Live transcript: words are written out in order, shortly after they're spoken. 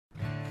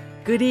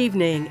Good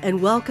evening and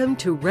welcome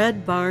to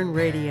Red Barn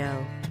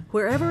Radio.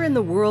 Wherever in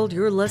the world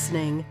you're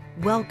listening,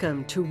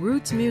 welcome to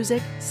Roots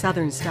Music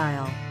Southern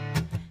Style.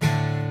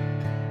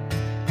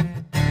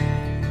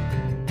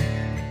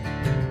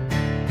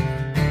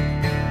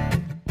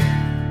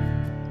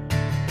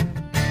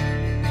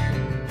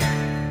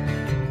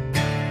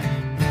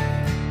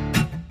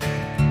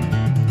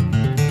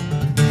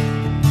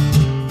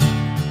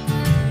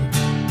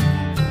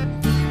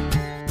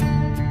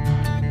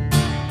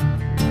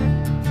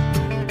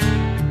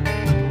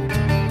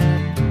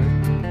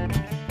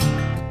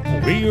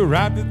 We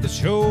arrived at the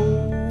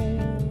show,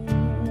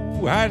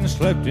 hadn't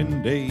slept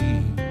in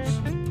days.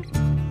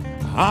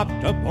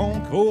 Hopped up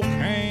on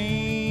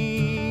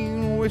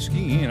cocaine,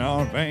 whiskey in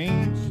our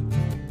veins.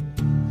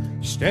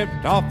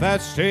 Stepped off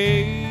that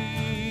stage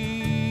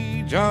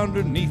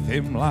underneath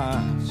them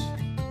lights.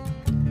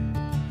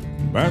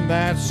 Burned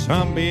that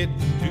sumbit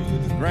to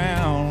the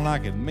ground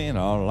like it meant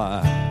our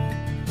life.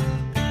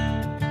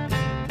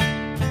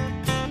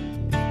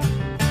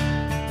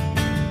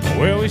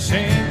 Well, we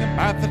sing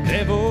about the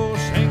devil,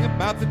 sing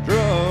about the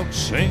drugs,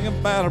 sing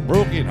about a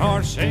broken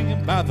heart, sing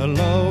about the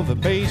love. The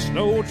bass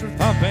notes were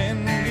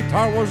thumping,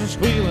 guitar was a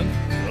squealing,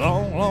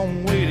 long,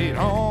 long waited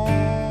on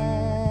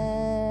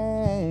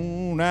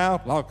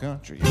outlaw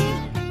country.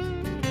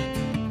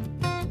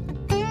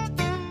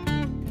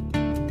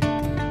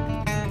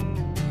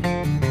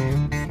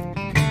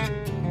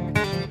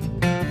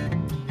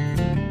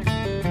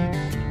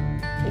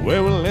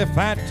 Well, we left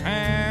that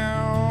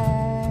town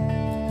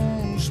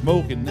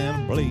smoking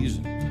and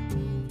blazing.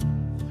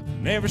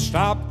 Never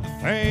stopped to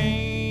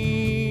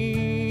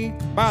think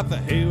about the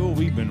hell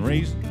we've been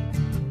raising.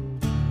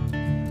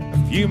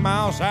 A few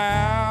miles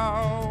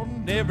out,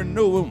 never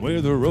knowing where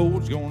the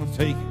road's gonna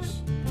take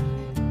us.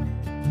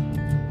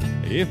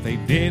 If they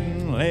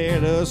didn't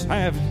let us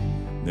have it,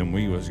 then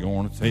we was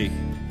gonna take it.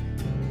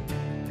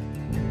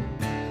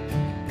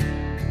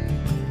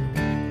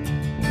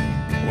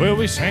 Well,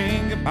 we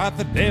sing about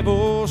the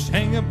devil,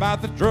 sing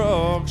about the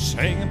drugs,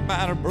 sing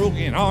about a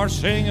broken heart,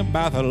 sing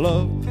about the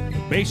love.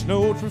 The bass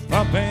notes were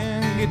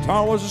thumping,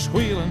 guitar was a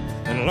squealing,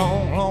 and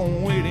long,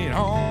 long waited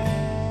on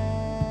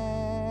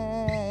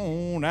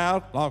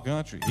outlaw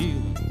country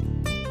healing.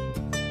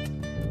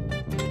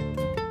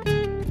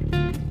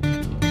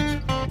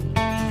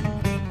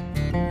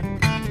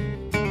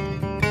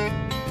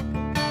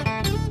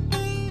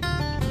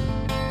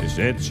 They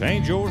said,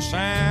 change your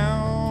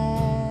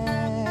sound,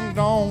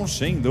 don't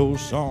sing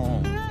those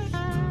songs.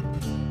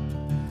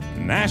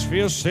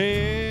 Nashville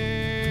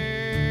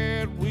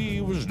said we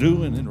was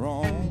doing it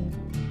wrong,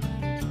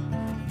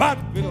 but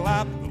we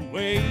liked the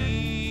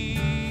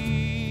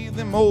way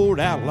them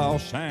old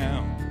outlaws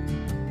sound.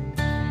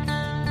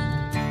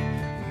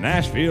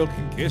 Nashville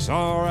can kiss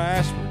our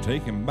ass for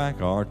taking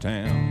back our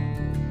town.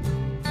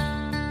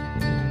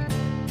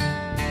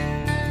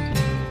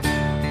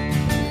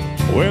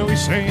 Well, we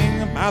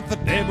sing about the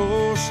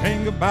devil,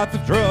 sing about the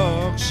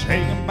drugs,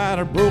 sing about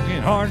a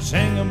broken heart,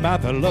 sing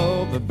about the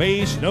love. The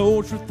bass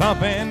notes were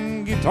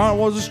thumping, guitar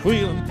was a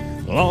squealing,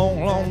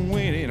 long, long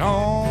waited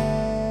on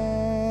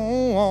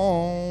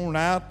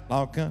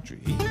outlaw country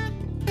heat.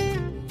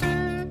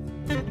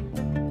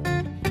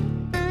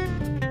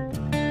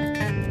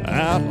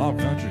 Outlaw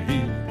country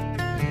heat.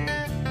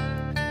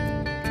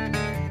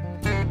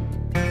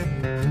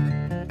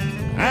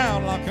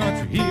 Outlaw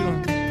country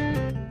healing.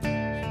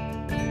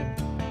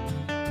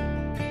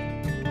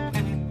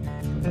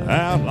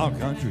 Outlaw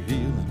country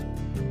healing.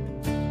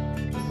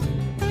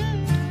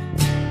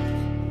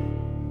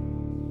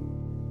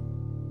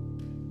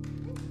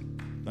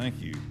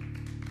 Thank you.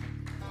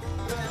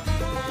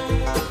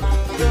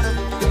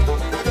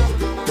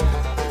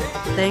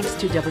 Thanks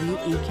to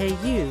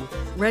WEKU,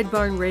 Red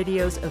Barn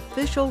Radio's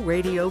official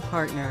radio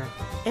partner,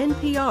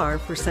 NPR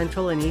for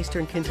Central and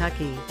Eastern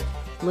Kentucky.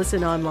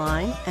 Listen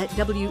online at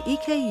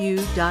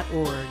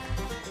weku.org.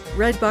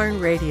 Red Barn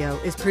Radio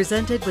is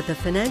presented with the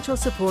financial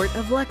support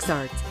of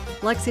LexArts,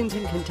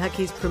 Lexington,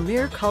 Kentucky's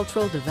premier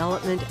cultural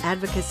development,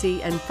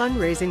 advocacy, and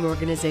fundraising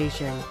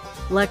organization.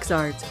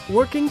 LexArts,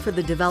 working for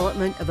the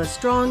development of a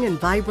strong and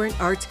vibrant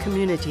arts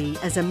community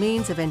as a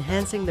means of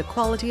enhancing the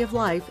quality of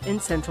life in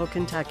Central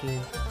Kentucky.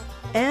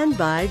 And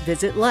by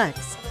Visit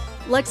Lex,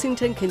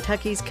 Lexington,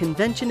 Kentucky's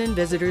Convention and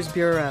Visitors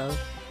Bureau.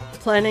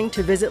 Planning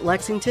to visit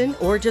Lexington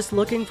or just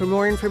looking for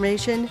more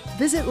information?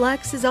 Visit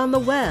Lex is on the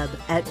web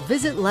at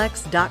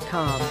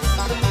visitlex.com.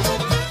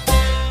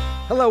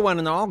 Hello, one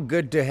and all.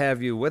 Good to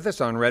have you with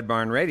us on Red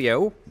Barn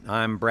Radio.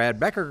 I'm Brad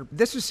Becker.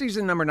 This is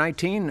season number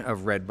 19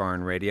 of Red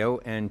Barn Radio,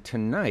 and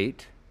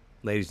tonight,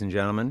 ladies and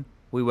gentlemen,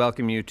 we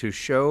welcome you to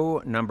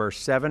show number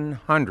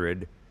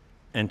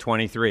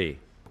 723.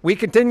 We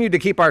continue to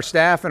keep our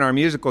staff and our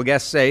musical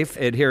guests safe,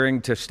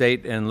 adhering to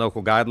state and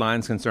local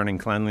guidelines concerning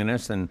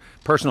cleanliness and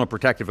personal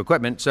protective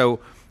equipment. So,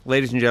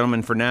 ladies and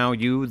gentlemen, for now,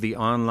 you, the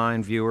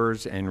online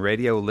viewers and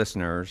radio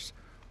listeners,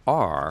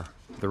 are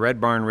the Red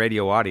Barn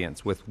Radio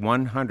audience with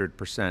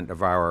 100%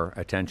 of our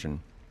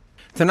attention.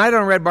 Tonight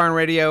on Red Barn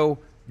Radio,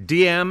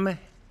 DM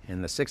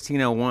and the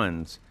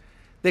 1601s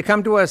They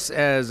come to us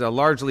as a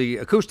largely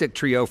acoustic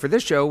trio for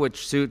this show,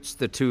 which suits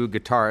the two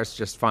guitarists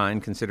just fine,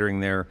 considering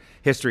their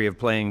history of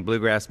playing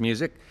bluegrass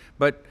music.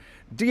 But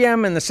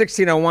DM and the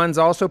 1601s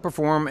also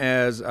perform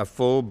as a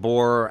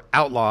full-bore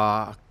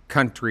outlaw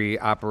country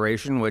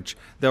operation, which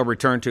they'll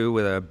return to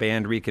with a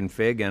band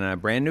reconfig and a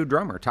brand new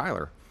drummer,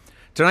 Tyler.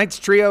 Tonight's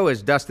trio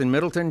is Dustin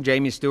Middleton,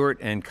 Jamie Stewart,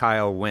 and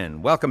Kyle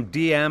Wynn. Welcome,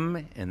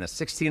 DM and the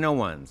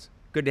 1601s.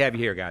 Good to have you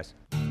here, guys.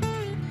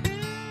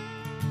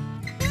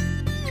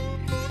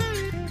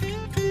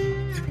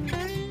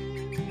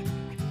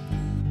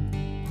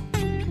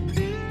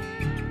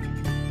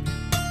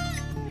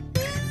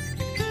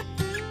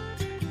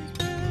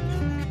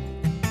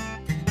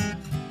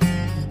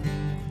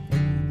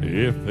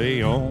 If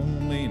they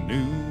only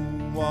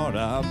knew what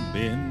I've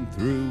been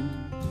through,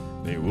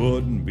 they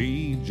wouldn't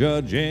be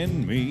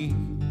judging me.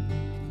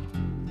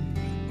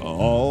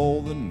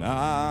 All the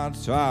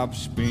nights I've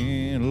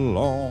spent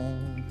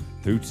alone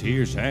through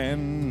tears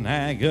and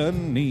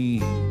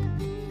agony,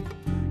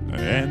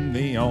 and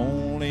the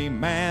only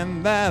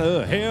man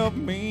that'll help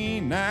me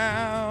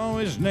now,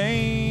 his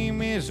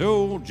name is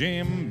old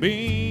Jim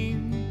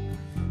Beam.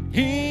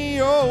 He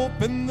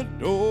opened the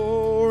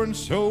door and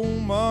so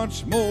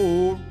much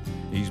more.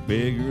 He's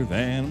bigger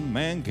than a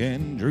man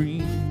can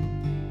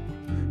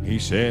dream. He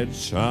said,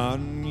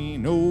 son, you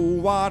know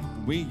what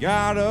we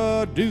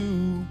gotta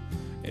do.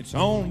 It's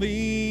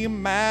only a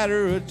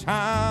matter of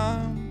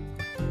time.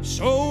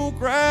 So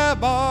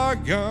grab our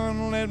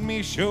gun, let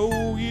me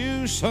show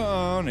you,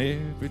 son,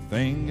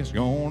 everything is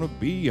gonna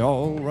be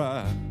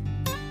alright.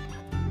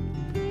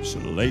 So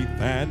late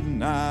that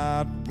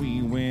night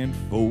we went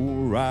for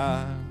a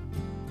ride,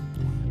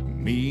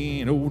 me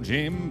and old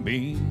Jim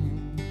Beam,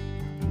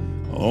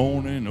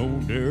 on an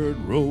old dirt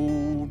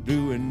road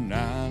doing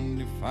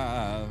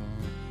 95.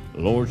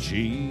 Lord,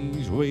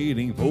 she's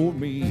waiting for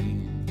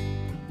me.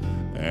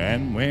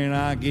 And when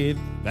I get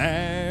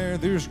there,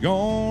 there's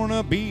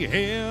gonna be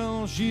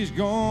hell. She's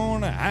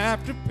gonna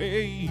have to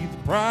pay the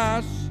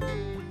price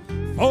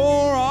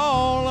for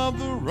all of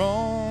the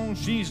wrong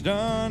she's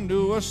done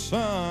to her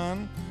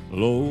son.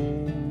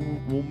 Lord,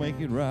 we'll make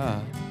it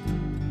right.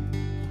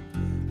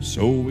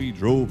 So we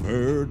drove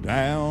her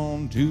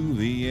down to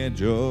the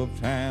edge of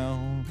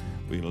town.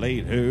 We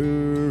laid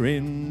her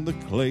in the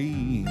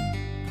clay,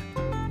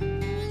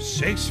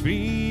 6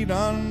 feet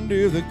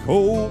under the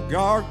cold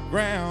dark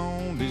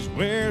ground is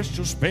where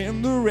she'll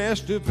spend the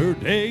rest of her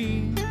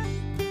days.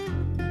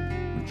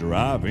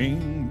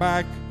 Driving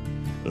back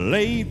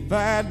late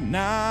that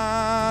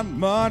night,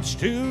 much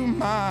to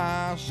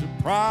my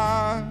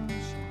surprise,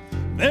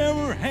 there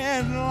were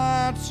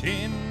headlights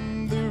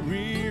in the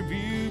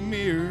rearview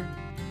mirror,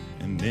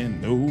 and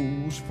then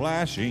those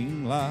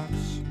flashing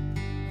lights.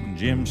 And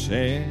Jim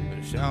said,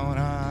 Sean,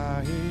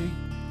 I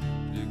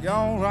hate to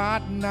go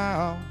right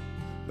now,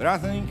 but I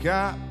think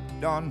I've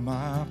done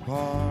my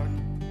part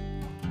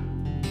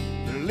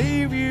to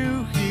leave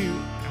you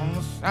here on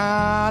the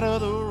side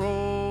of the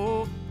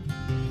road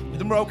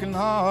with a broken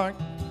heart.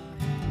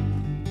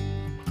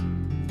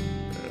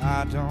 But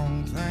I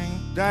don't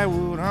think they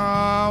would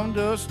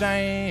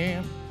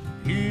understand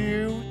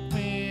here with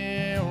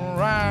me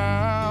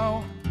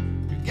around.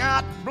 You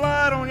got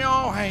blood on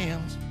your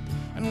hands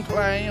and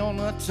clay on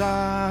the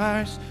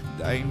tires.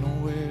 They know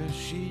where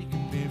she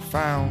can be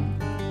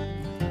found.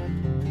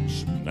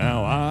 So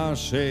now I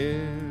sit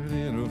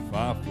in a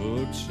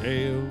 5-foot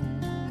sail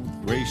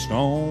with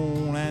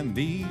Greystone and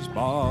these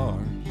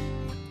bars,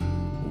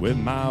 with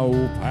my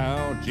old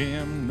pal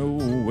Jim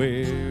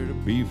nowhere to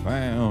be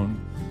found.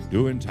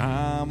 Doing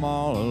time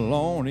all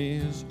alone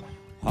is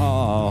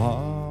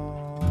hard.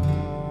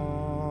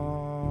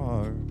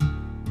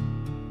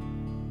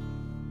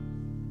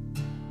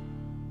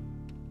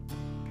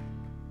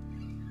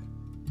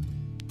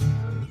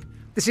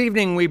 This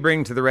evening we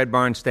bring to the Red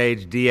Barn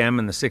stage DM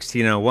and the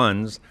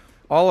 1601s.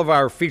 All of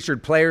our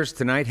featured players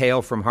tonight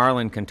hail from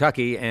Harlan,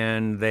 Kentucky,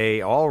 and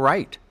they all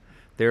write.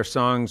 Their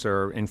songs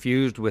are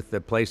infused with the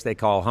place they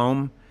call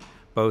home,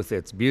 both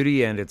its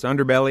beauty and its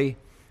underbelly.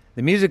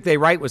 The music they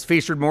write was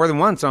featured more than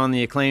once on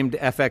the acclaimed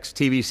FX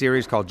TV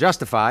series called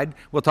Justified.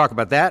 We'll talk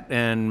about that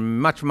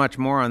and much, much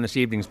more on this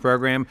evening's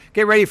program.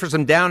 Get ready for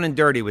some Down and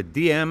Dirty with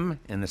DM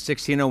and the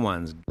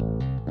 1601s.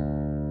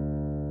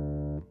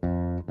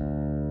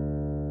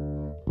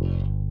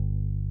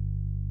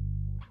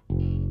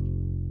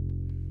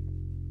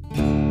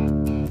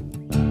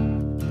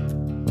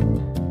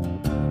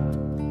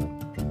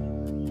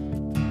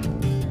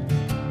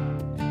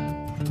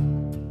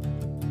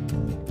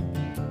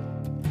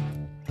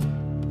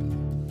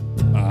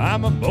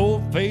 I'm a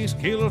bold-faced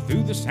killer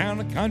through the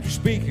sound of country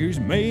speakers,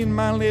 made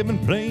my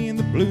living playing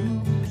the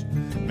blues.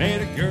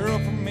 Met a girl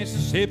from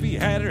Mississippi,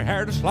 had her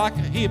hair just like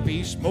a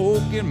hippie,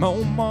 smoking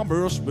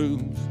Marlboro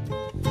Smooths.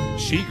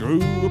 She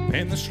grew up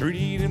in the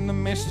street in the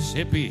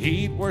Mississippi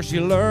heat, where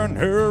she learned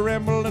her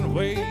rambling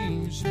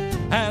ways.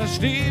 How to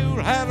steal,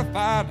 how to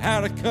fight,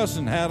 how to cuss,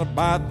 and how to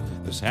bite.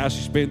 That's how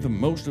she spent the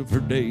most of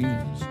her days.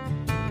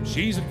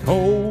 She's a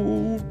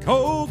cold,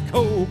 cold,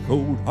 cold,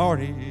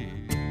 cold-hearted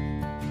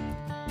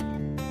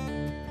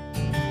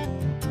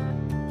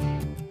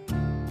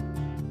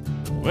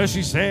Well,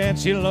 she said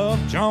she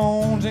loved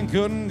Jones and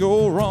couldn't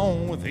go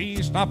wrong if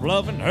he stopped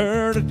loving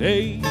her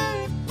today.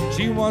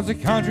 She was a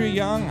country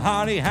young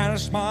hottie, had a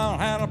smile,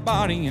 had a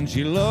body, and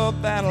she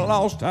loved that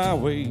lost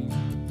highway.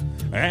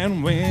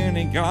 And when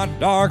it got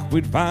dark,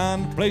 we'd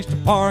find a place to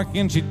park,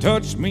 and she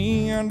touched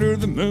me under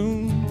the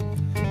moon.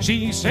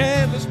 She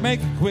said, let's make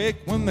it quick.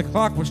 When the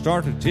clock would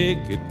start to tick,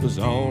 it was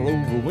all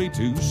over way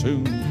too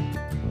soon.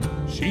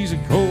 She's a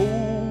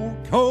cold,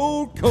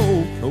 cold,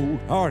 cold,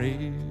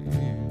 cold-hearted.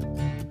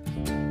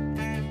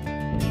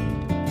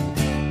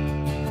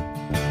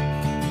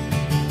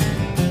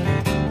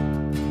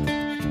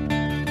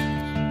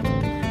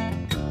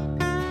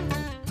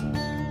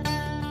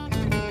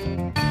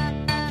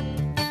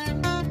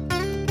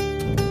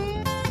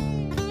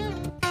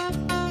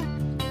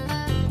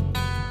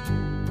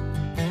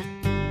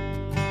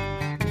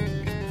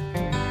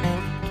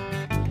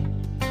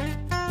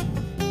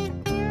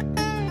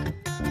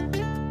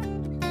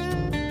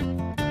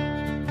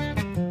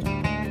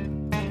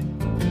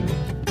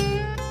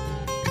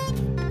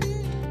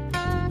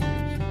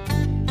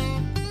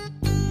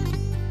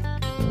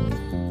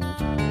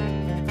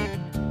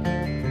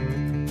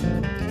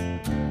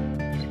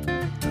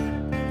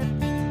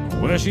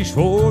 Well, she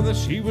swore that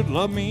she would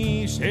love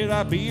me, said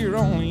I'd be her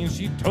only, and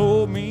she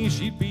told me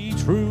she'd be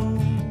true.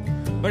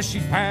 But she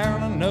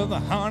found another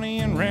honey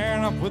and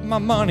ran off with my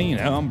money.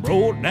 Now I'm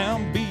broke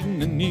down beating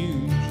the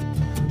news.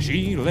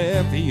 She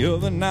left the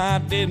other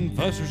night, didn't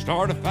fuss or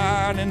start a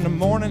fight. In the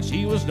morning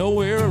she was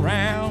nowhere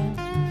around.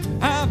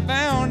 I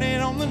found it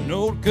on the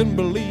note, couldn't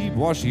believe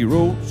what she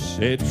wrote.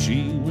 Said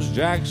she was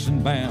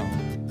Jackson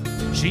bound.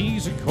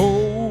 She's a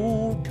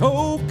cold,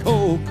 cold,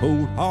 cold,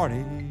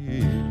 cold-hearted.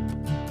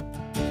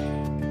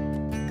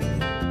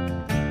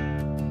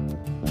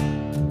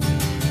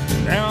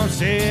 Now I'm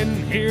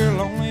sitting here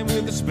lonely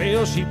with the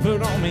spell she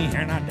put on me,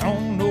 and I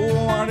don't know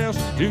what else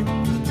to do.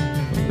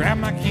 Grab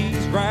my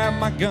keys, grab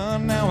my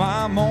gun, now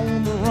I'm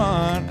on the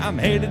run. I'm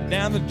headed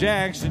down to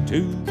Jackson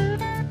 2.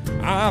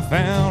 I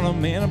found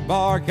him in a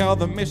bar called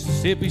the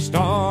Mississippi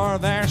Star.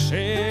 There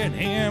sat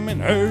him and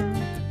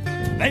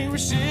her. They were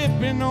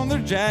sipping on their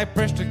jack,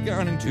 pressed a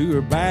gun into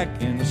her back,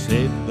 and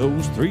said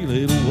those three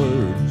little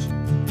words.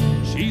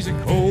 She's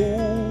a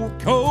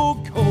cold,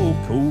 cold, cold,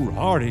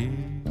 cold-hearted.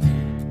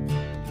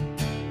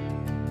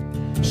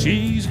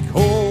 She's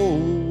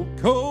cold,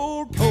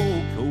 cold,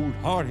 cold,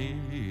 cold-hearted.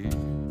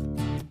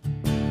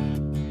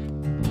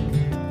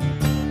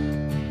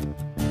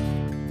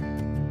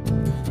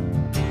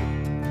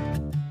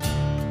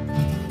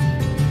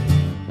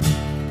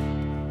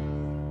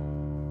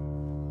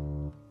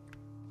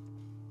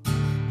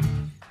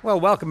 Well,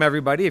 welcome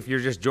everybody. If you're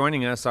just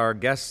joining us, our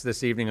guests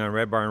this evening on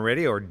Red Barn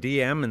Radio are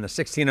DM and the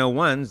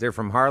 1601s. They're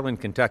from Harlan,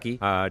 Kentucky.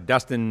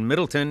 Dustin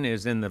Middleton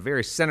is in the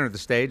very center of the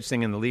stage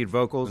singing the lead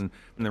vocals and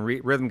the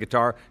rhythm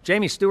guitar.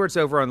 Jamie Stewart's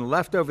over on the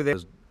left over there.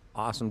 Those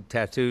awesome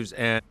tattoos.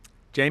 And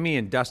Jamie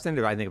and Dustin,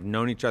 I think, have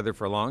known each other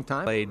for a long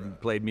time,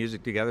 played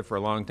music together for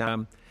a long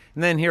time.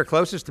 And then here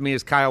closest to me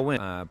is Kyle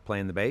Wynn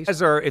playing the bass.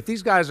 If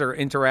these guys are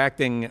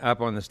interacting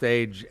up on the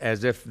stage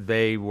as if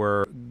they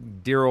were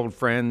dear old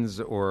friends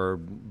or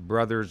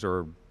brothers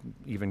or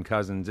even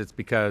cousins, it's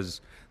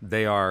because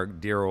they are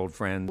dear old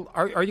friends.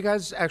 Are you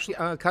guys actually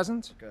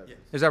cousins? Yes.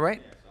 Is that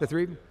right? Yes. The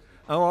three?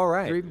 Oh, all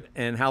right.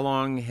 And how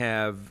long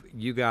have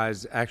you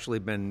guys actually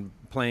been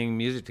playing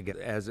music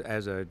together as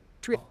a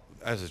trio?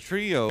 As a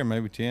trio,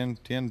 maybe 10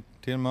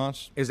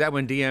 months. Is that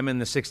when DM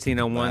and the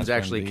 1601s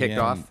actually kicked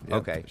off? Yep,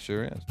 okay.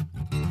 Sure is.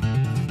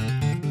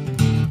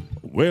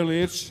 Well,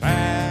 it's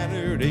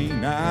Saturday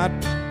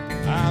night.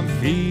 I'm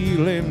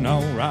feeling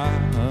all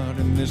right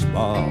in this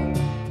bar.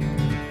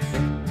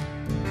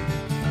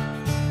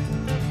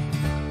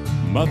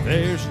 But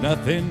there's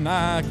nothing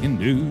I can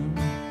do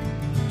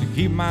to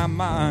keep my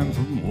mind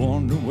from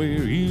wondering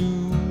where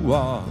you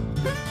are.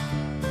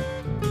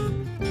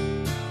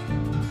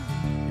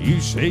 You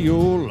say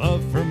your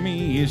love for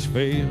me is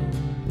fail,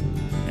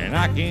 and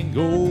I can't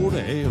go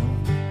to hell.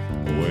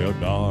 Well,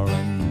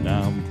 darling,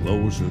 I'm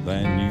closer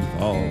than you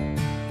thought.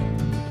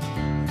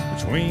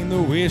 Between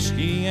the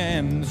whiskey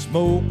and the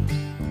smoke,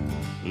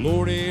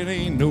 Lord, it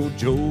ain't no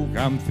joke,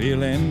 I'm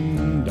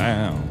feeling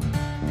down.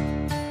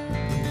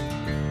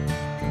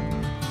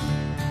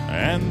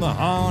 And the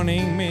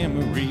haunting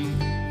memories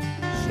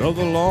of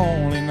the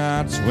lonely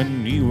nights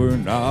when you were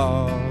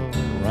not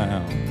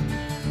around.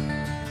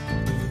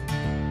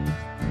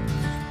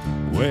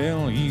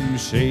 Well, you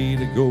say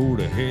to go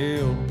to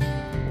hell.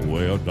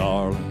 Well,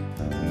 darling,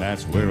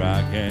 that's where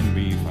I can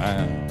be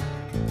found.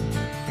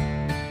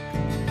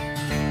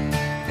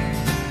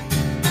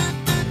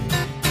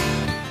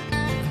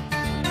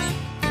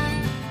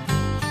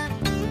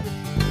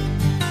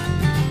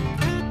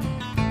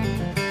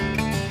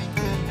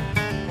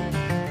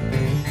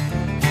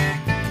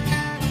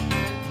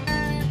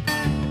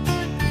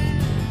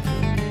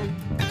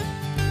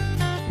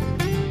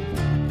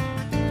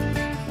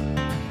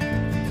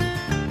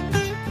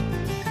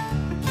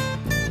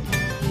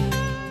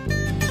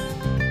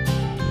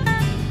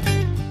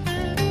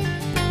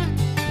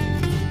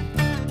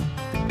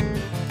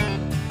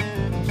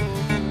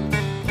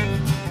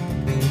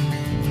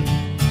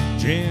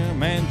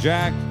 Jim and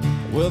Jack,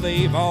 well,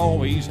 they've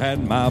always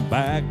had my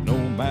back no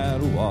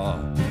matter what.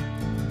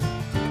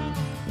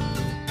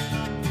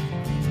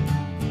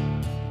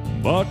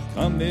 But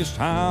come this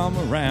time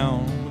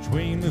around,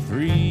 between the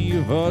three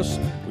of us,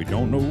 we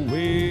don't know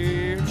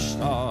where to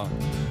start.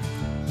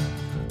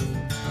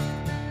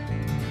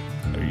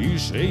 You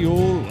say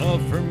your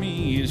love for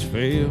me is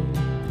failed,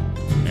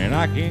 and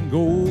I can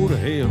go to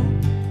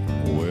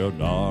hell. Well,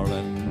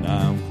 darling,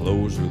 I'm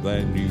closer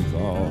than you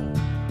thought.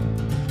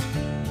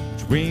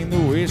 Between the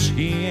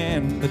whiskey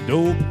and the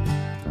dope,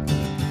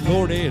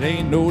 Lord, it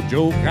ain't no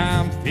joke,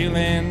 I'm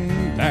feeling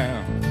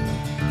down.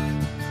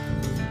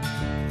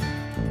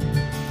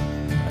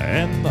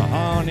 And the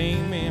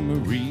haunting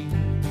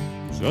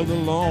memories of the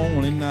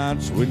lonely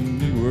nights when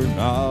you were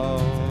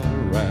not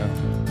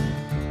around.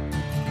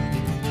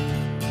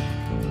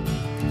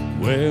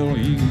 Well,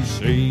 you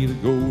say to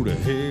go to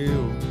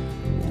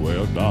hell.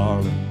 Well,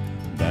 darling,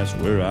 that's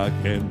where I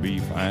can be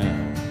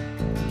found.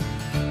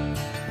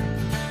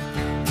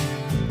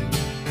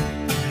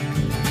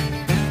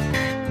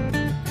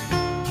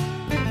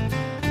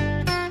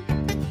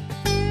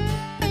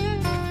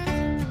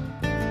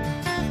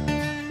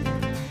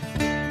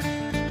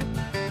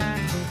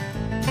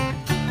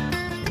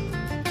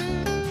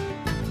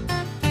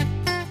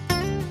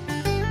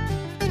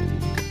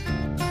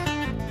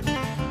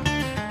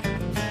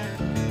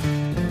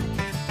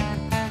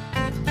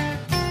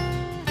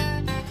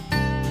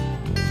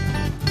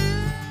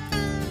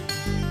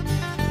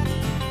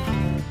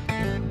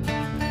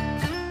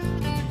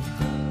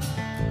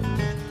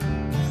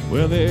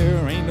 Well,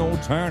 there ain't no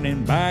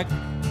turning back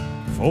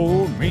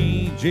for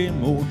me,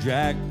 Jim or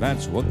Jack,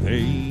 that's what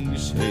they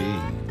say.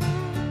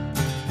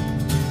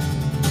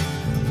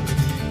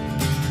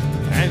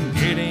 And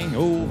getting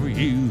over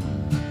you,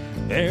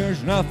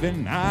 there's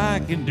nothing I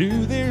can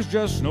do, there's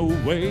just no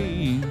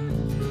way.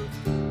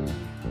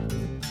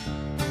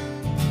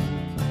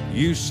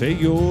 You say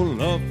your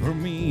love for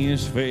me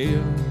is fair,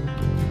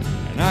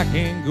 and I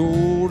can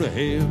go to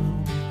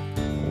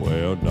hell.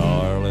 Well,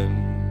 darling,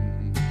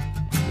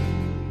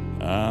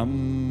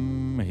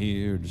 I'm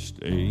here to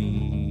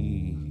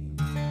stay.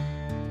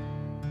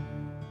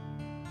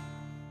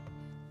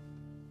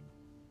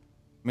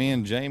 Me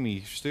and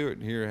Jamie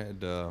Stewart here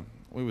had,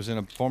 we was in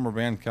a former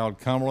band called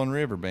Cumberland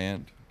River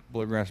Band,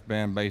 bluegrass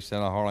band based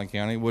out of Harlan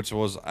County, which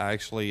was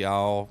actually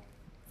all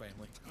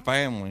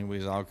family. We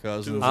was all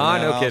cousins.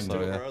 No kidding. Two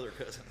of our other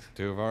cousins.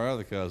 Two of our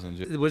other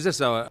cousins. Was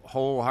this a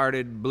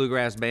wholehearted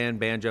bluegrass band,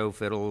 banjo,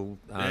 fiddle?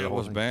 It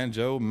was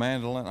banjo,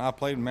 mandolin. I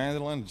played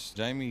mandolin.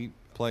 Jamie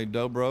played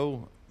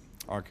dobro.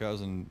 Our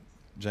cousin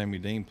Jamie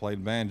Dean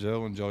played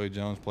banjo, and Joey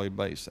Jones played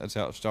bass. That's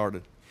how it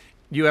started.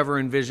 You ever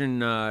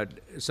envision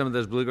some of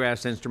those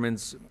bluegrass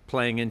instruments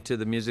playing into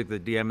the music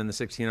that DM and the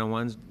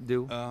 1601s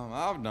do?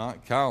 I've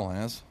not. Kyle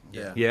has.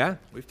 Yeah. Yeah?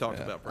 We've talked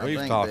about We've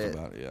think talked that-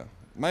 about it, yeah.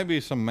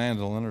 Maybe some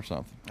mandolin or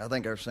something. I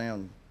think our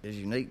sound is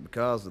unique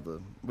because of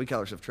we call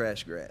ourselves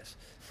trash grass.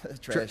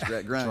 Trash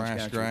grass, grunge Trash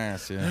country.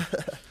 grass, yeah.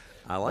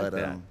 I like But,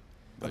 that. I think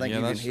yeah, you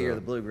can that's, hear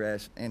the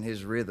bluegrass in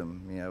his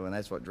rhythm, and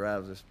that's what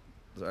drives us,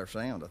 our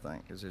sound, I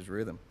think, is his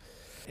rhythm.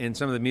 In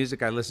some of the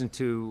music I listened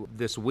to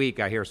this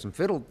week, I hear some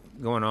fiddle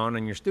going on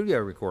in your studio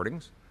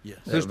recordings. Yes.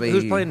 Who's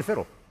That'd be- playing the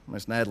fiddle?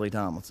 Miss Natalie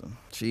Tomlinson.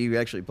 She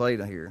actually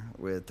played here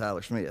with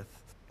Tyler Smith.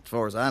 As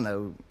far as I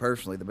know,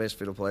 personally, the best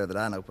fiddle player that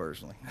I know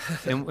personally.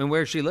 And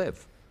where does she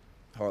live?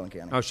 Harlan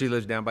County. Oh, she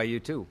lives down by you,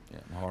 too. Yeah,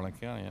 in Harlan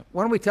County, yeah.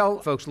 Why don't we tell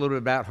folks a little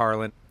bit about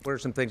Harlan? What are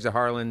some things that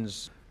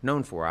Harlan's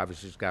known for?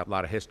 Obviously, it's got a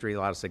lot of history, a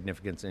lot of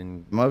significance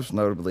in... Most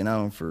notably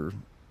known for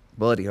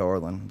Buddy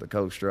Harlan, the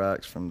coal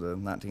strikes from the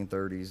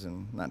 1930s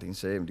and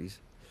 1970s.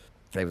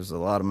 There was a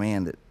lot of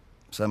men that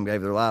some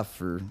gave their life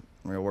for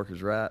real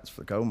workers' rights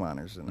for coal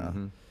miners,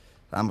 and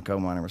I'm a coal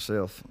miner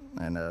myself.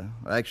 And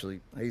actually,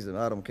 he's an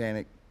auto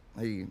mechanic.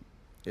 He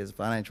is a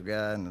financial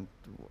guy in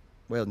a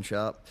welding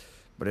shop,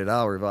 but it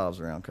all revolves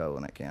around coal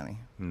in that county.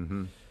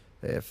 Mm-hmm.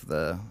 If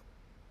the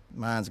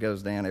mines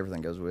goes down,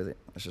 everything goes with it.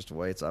 It's just the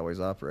way it's always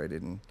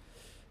operated. And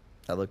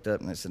I looked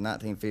up, and it said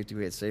 1950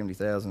 we had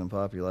 70,000 in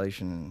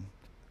population, and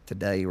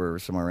today we're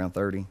somewhere around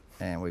 30,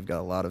 and we've got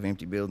a lot of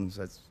empty buildings.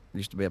 That's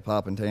used to be a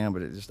popping town,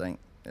 but it just ain't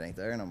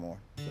there no more.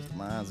 Just the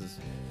mines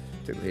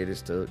took the hit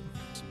it's took.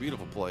 It's a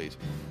beautiful place.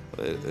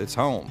 It's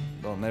home.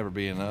 There'll never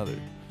be another.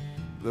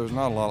 There's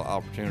not a lot of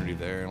opportunity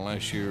there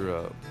unless you're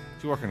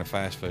if you work in a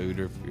fast food,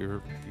 or if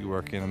you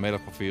work in a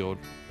medical field,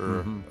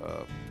 or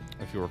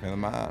if you work in a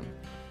mine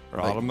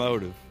or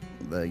automotive.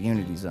 The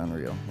unity's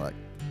unreal. Like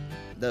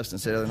Dustin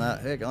said the other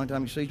night, heck, the only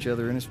time you see each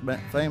other in this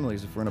family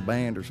is if we're in a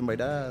band or somebody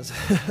dies.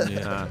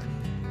 Yeah.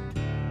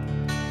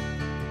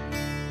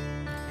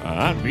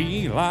 I'd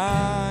be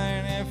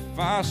lying if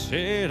I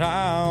said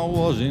I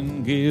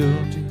wasn't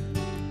guilty.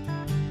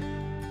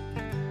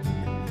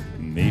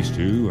 These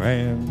two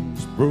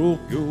hands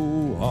broke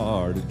your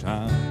heart at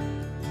time.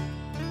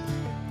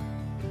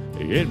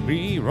 It'd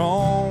be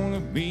wrong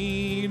of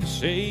me to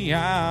say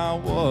I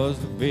was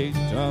the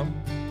victim,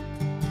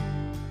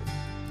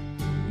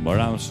 but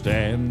I'm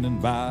standing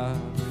by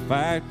the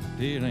fact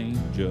that it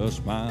ain't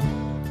just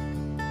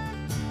mine.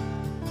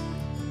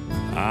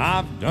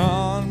 I've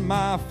done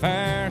my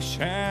fair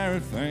share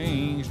of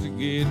things to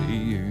get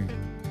here,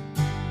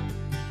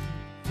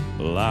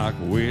 like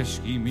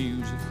whiskey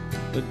music,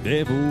 the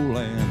devil,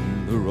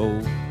 and the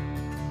road.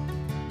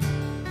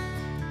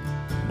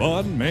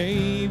 But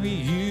maybe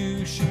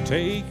you should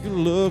take a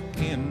look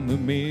in the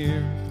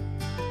mirror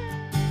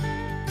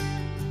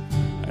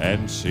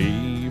and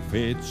see if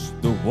it's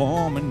the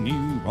woman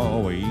you've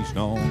always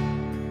known.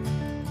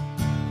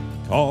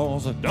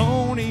 'Cause I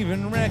don't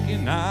even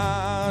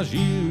recognize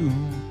you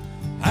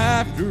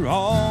after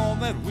all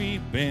that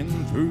we've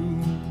been through.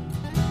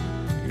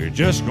 You're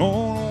just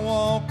gonna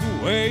walk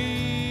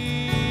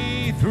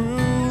away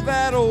through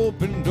that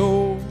open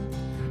door.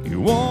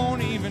 You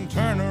won't even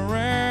turn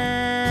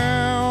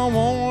around,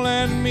 won't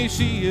let me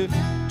see a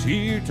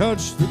tear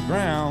touch the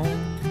ground.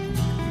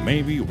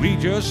 Maybe we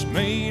just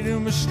made a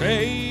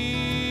mistake.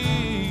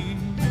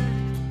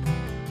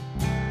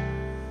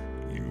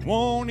 You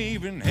won't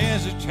even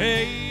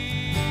hesitate.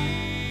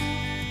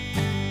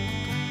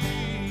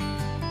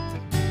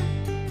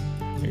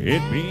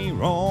 It'd be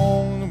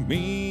wrong of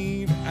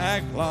me to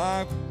act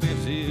like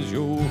this is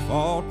your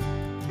fault.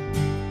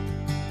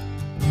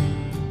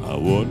 I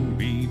wouldn't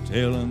be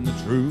telling the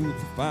truth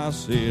if I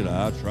said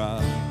I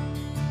tried.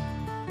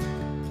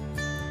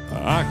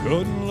 I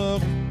couldn't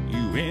look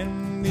you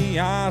in the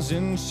eyes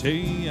and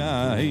say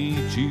I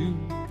hate you.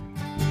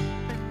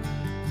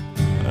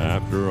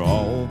 After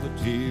all the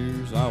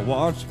tears I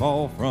watched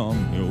fall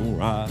from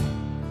your eyes.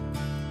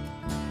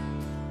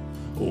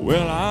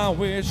 Well, I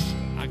wish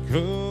I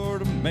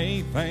could have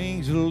made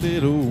things a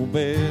little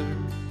better,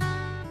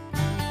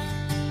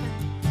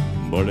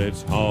 but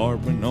it's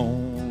hard when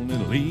only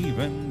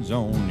leaving's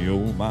on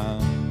your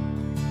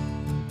mind.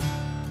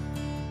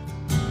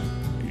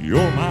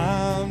 Your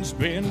mind's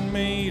been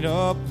made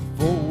up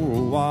for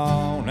a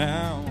while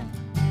now.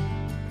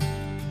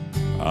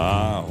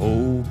 I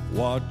hope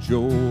what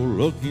you're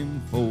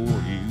looking for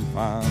you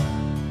find.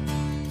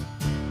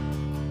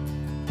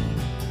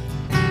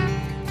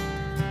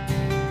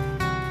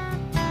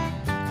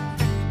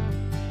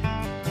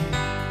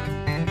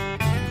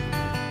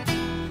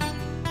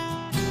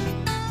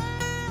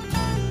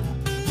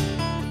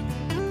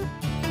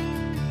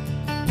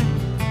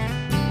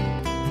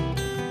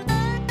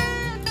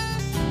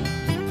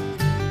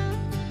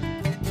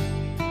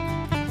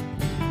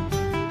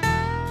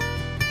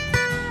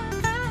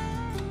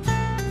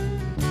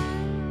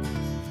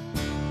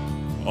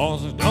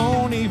 Cause I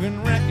don't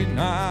even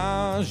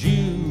recognize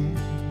you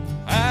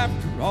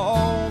after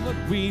all that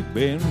we've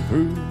been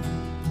through.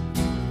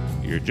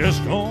 You're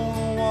just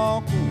gonna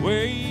walk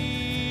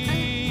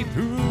away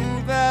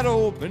through that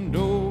open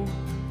door.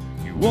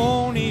 You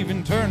won't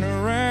even turn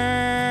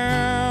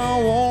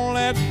around, won't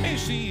let me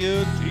see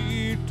a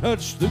tear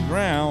touch the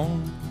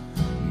ground.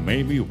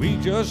 Maybe we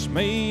just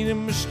made a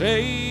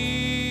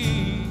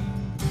mistake.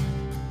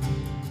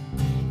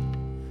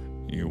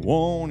 You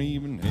won't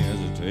even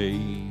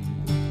hesitate.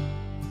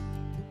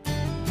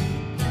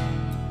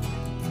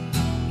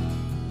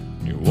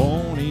 You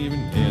won't even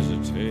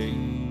hesitate.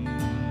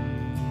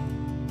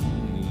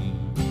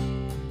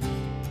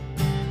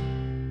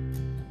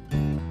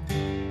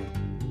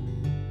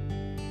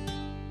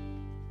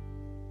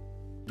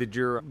 Did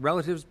your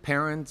relatives,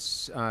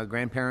 parents,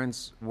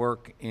 grandparents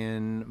work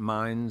in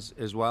mines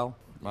as well?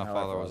 My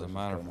father was a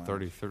miner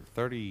for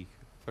 30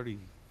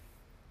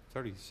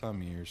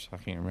 some years. I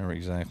can't remember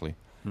exactly.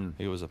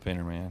 He was a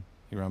pinner man.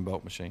 He ran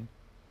boat machine.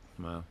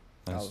 Wow.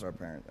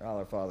 All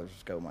our fathers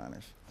was coal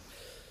miners.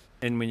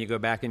 And when you go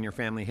back in your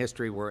family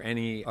history, were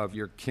any of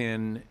your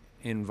kin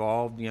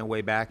involved,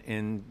 way back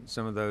in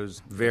some of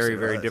those very,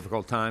 very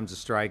difficult times, the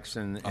strikes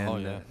and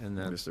the...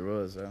 Yes, there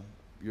was.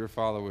 Your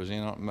father was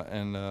in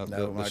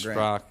the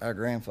strike. Our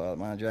grandfather,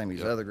 my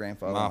Jamie's other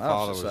grandfather, my on the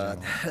father opposite was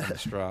side, in the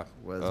strike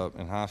was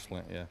in High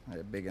Splint, yeah.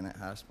 A big in that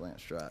High Splint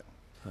strike.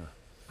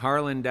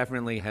 Harlan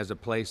definitely has a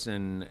place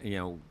in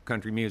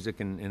country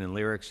music and in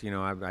lyrics.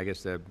 I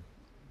guess the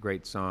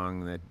great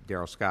song that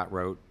Daryl Scott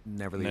wrote,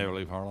 Never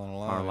Leave Harlan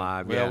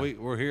Alive. Well,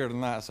 we're here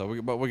tonight,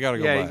 but we got to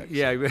go back.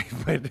 Yeah,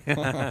 but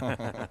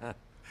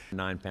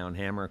 9-Pound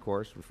Hammer, of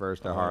course, refers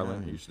to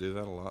Harlan. You used to do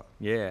that a lot.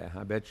 Yeah,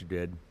 I bet you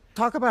did.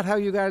 Talk about how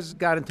you guys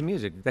got into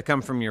music. Did that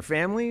come from your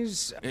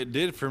families? It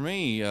did for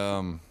me.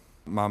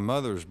 My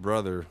mother's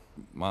brother,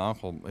 my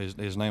uncle,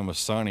 his name was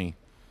Sonny,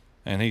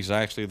 and he's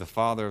actually the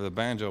father of the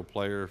banjo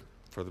player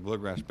for the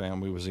bluegrass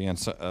band we was in,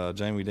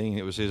 Jamie Dean.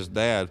 It was his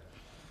dad,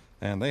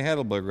 and they had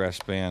a bluegrass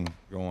band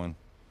going.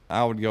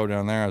 I would go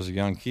down there as a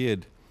young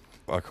kid.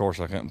 Of course,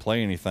 I couldn't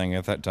play anything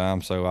at that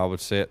time, so I would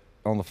sit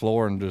on the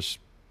floor and just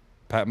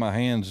pat my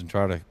hands and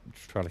try to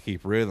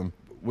keep rhythm.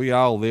 We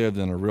all lived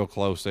in a real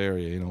close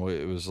area.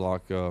 It was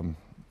like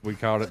we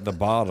called it the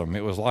Bottom.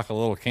 It was like a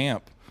little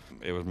camp.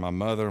 It was my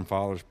mother and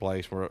father's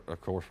place, where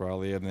I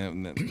lived.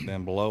 And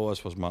then below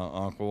us was my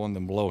uncle, and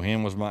then below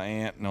him was my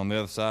aunt, and on the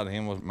other side of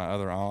him was my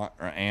other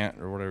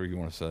aunt or whatever you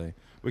want to say.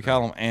 We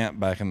call them aunt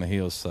back in the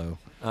hills. So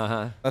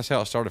that's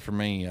how it started for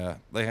me.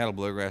 They had a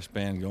bluegrass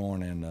band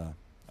going, and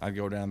I'd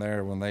go down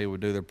there when they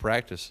would do their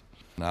practice,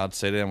 and I'd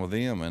sit in with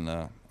them, and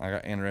I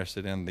got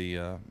interested in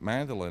the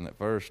mandolin at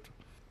first.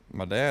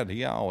 My dad,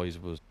 he always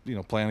was,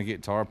 playing a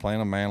guitar, playing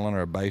a mandolin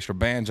or a bass or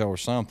banjo or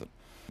something.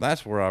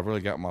 That's where I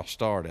really got my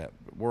start at.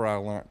 Where I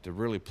learned to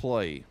really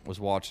play was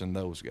watching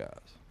those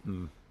guys.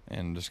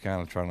 And just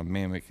kind of trying to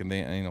mimic, and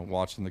then,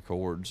 watching the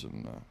chords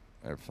and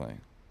everything.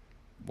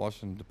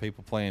 Watching the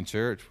people play in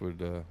church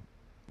would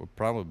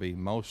probably be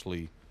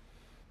mostly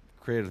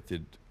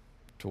credited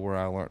to where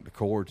I learned the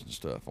chords and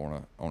stuff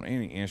on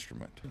any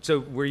instrument. So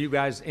were you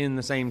guys in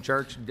the same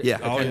church? Yeah.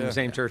 Attending the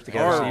same church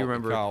together? So you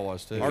remember? Kyle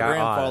was too. Our Kyle-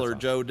 grandfather,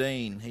 that's Joe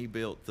Dean, he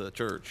built the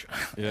church.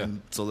 Yeah.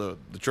 And so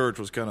the church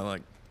was kind of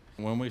like,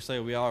 When we say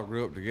we all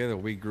grew up together,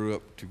 we grew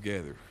up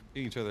together.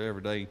 Each other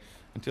every day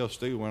until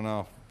Stu went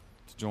off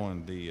to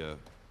join the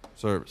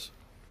service.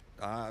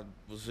 I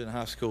was in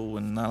high school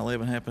when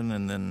 9/11 happened,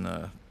 and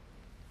then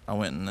I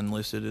went and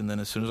enlisted, and then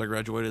as soon as I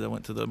graduated, I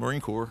went to the Marine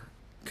Corps.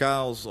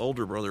 Kyle's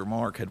older brother,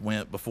 Mark, had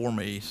went before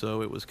me,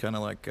 so it was kind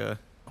of like it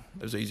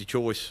was an easy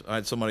choice. I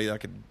had somebody I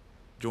could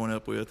join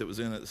up with that was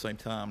in at the same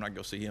time, and I could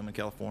go see him in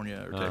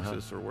California or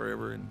Texas or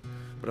wherever.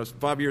 But I was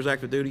 5 years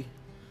active duty,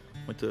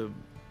 went to a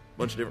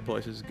bunch of different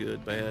places,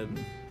 good, bad, and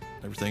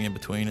everything in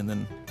between, and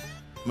then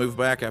moved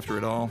back after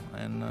it all,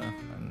 and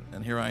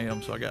here I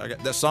am. So I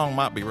got that song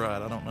might be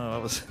right. I don't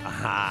know.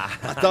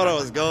 I thought I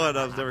was going.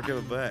 I was never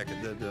coming back.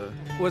 And then,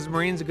 Was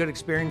Marines a good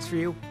experience for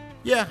you?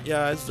 yeah.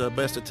 It's the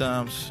best of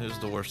times. It's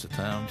the worst of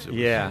times. It was,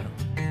 Yeah.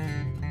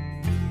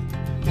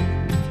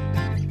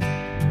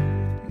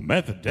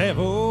 Met the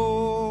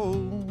devil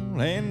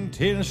in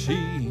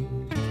Tennessee.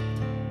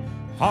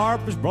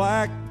 Harp was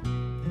black,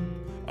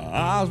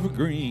 eyes were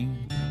green.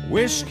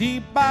 Whiskey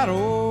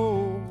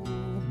bottle,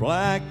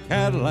 black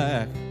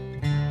Cadillac.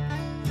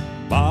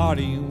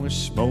 Body was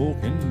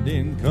smoking,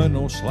 didn't cut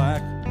no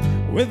slack.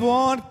 With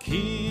one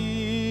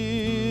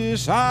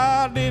kiss,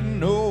 I didn't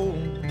know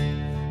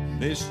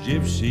this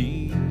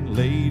gypsy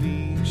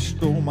lady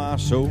stole my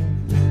soul.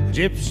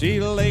 Gypsy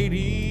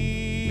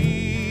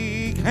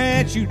lady,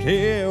 can't you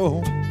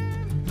tell?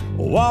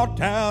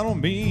 Walked out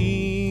on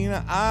me,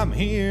 I'm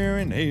here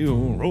in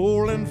hell,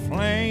 rolling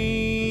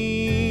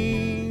flames.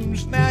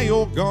 Now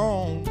you're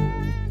gone.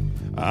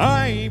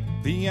 I ate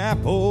the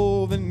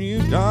apple, then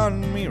you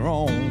done me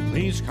wrong.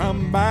 Please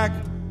come back,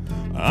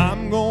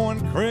 I'm going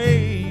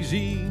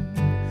crazy.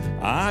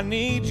 I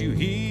need you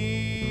here,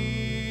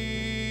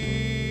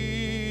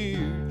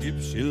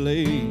 gypsy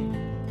lady.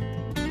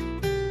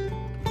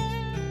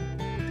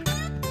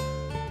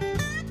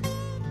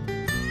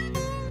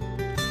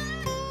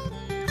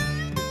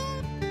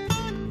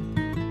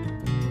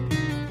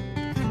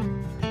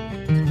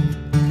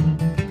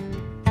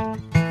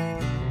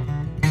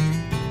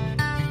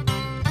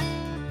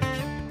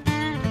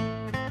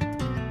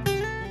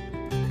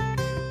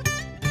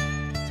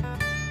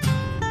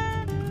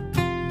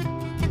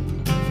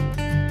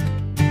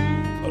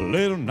 A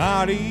little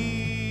naughty,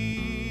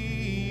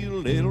 a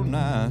little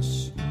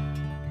nice.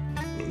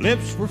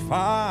 Lips were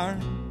fire,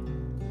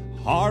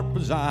 heart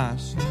was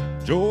ice.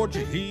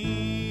 Georgia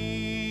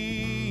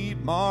heat,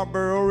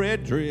 Marlboro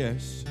red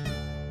dress.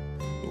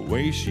 The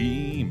way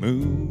she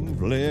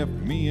moved left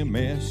me a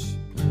mess.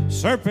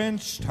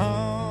 Serpent's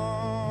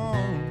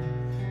tongue,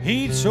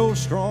 heat so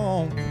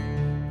strong.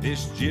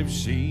 This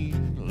gypsy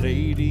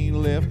lady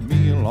left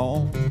me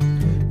alone.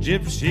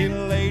 Gypsy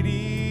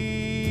lady,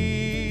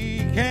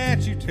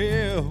 can't you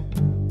tell?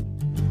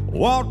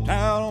 Walked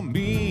out on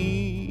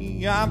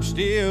me, I'm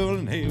still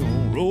in hell,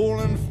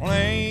 rolling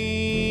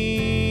flames.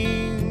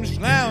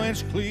 Now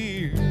it's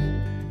clear,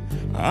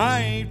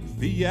 I ate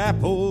the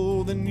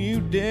apple, then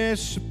you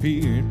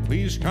disappeared.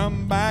 Please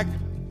come back,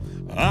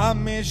 I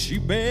miss you,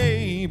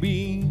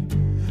 baby.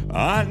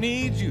 I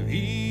need you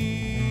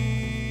here,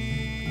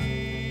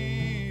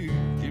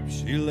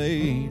 gypsy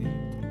lady.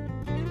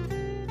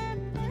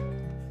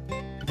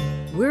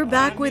 We're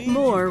back with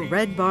more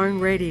Red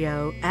Barn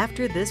Radio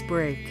after this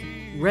break.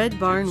 Red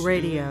Barn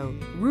Radio,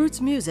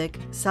 roots music,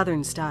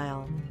 Southern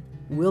style.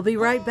 We'll be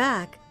right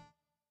back.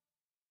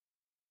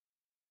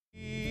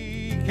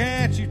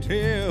 Can't you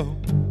tell?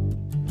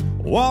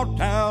 Walked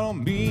out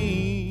on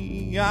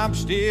me, I'm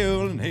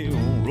still in hell,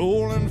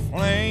 rolling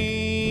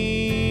flames.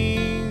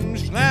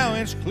 Now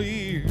it's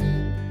clear,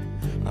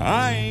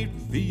 I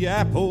ate the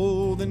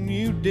apple, then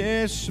you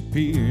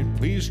disappeared.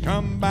 Please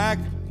come back,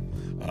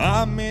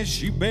 I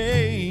miss you,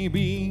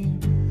 baby.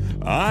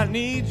 I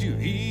need you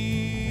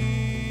here,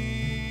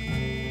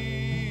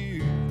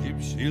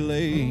 gypsy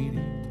lady.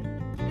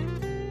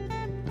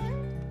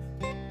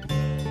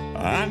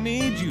 I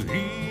need you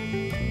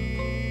here,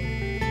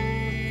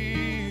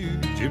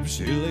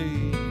 gypsy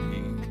lady.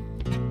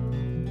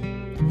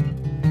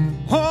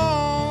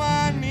 Oh,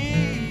 I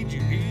need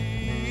you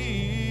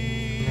here,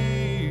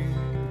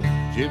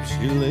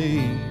 gypsy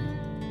lady.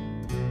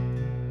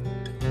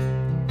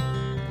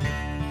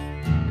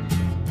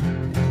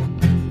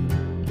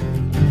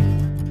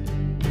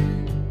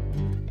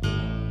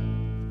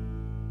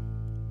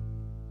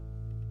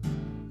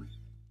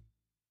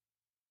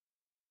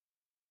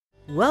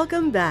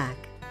 Welcome back.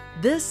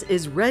 This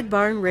is Red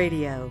Barn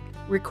Radio,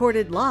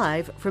 recorded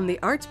live from the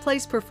Arts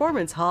Place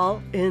Performance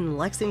Hall in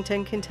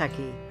Lexington,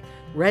 Kentucky.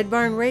 Red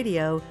Barn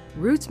Radio,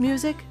 roots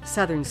music,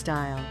 Southern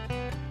style.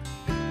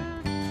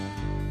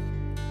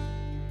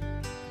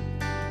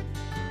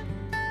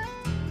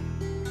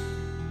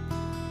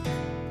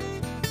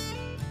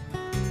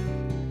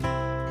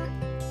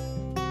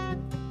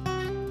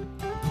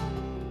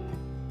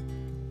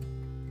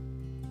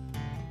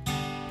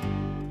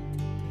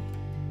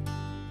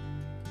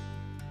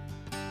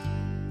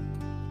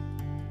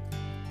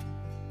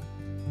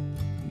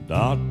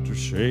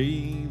 Doctors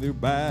say they're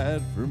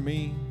bad for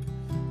me,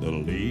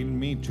 they'll lead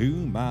me to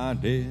my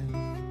death,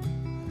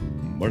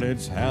 but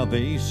it's how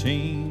they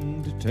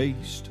seem to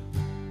taste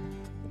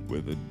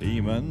with the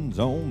demons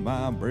on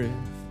my breath.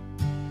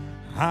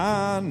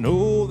 I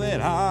know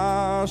that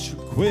I should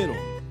quit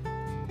 'em,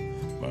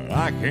 but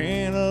I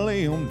can't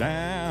lay 'em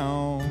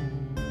down.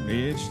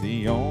 It's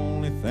the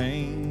only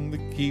thing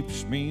that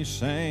keeps me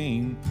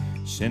sane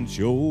since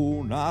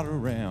you're not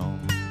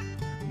around.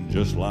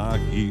 Just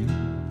like you,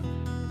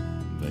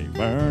 they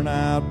burn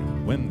out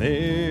when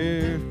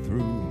they're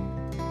through,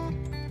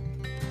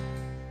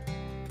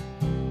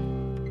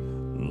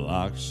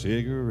 like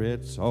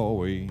cigarettes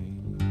always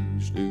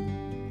do.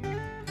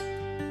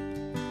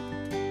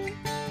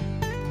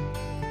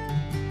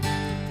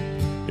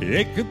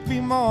 It could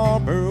be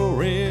Marlboro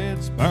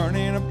Reds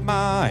burning up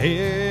my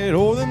head,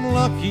 or them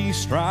Lucky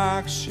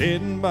Strikes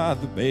sitting by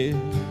the bed.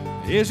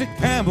 Is it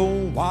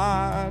Campbell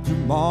White or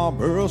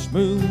Marlboro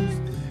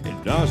Smooth?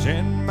 It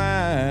doesn't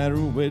matter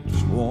which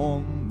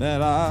one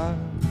that I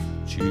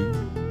choose.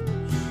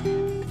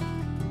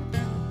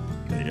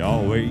 They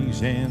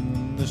always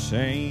end the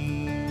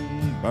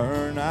same,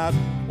 burn out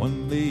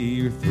when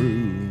they're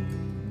through,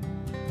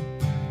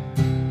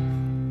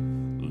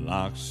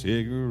 like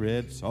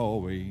cigarettes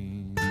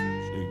always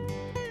do.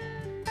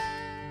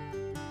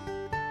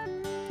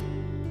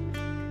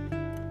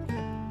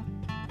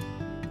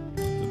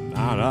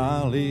 Tonight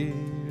I lit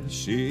a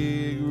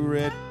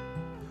cigarette,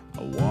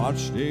 I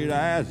watched it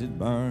as it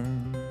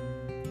burned,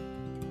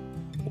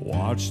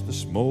 watched the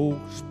smoke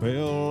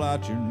spill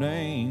out your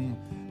name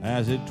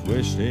as it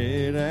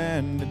twisted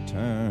and it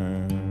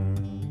turned.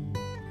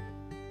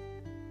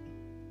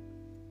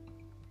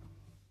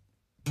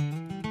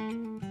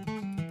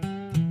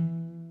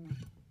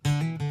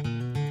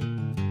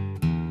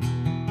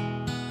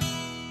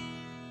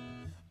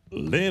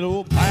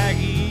 Little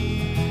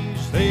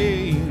baggies,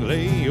 they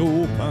lay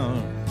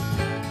open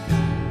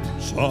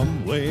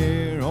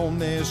somewhere on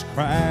this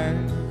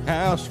cracked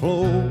house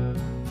floor,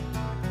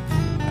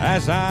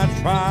 as I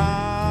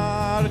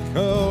try to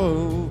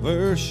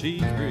cover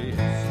secrets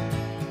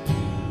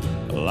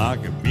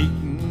like a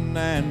beaten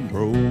and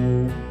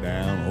broke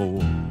down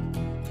hole.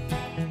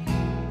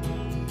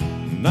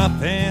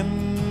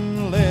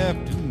 Nothing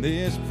left in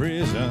this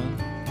prison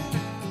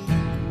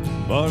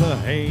but a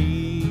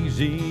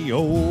hazy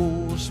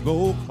old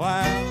smoke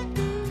cloud.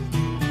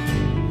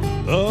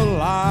 The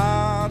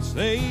lights,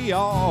 they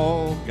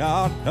all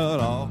got cut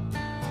off,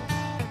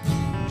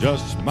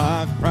 just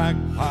my crack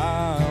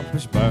pipe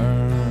is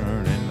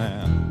burning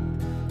now.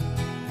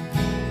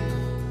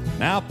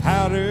 Now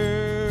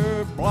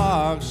powder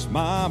blocks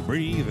my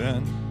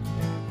breathing,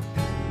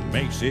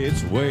 makes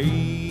its way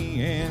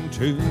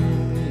into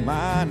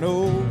my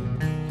nose.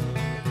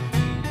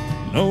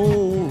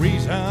 No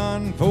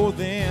reason for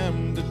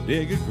them to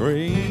dig a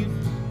grave,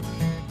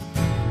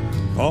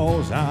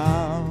 'cause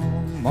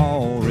I'm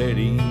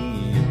already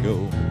a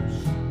ghost.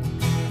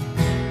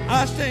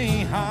 I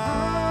stay high,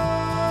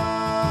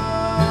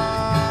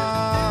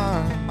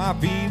 my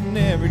feet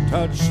never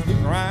touch the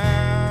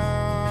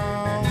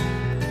ground.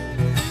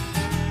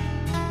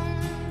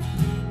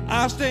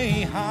 I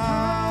stay high,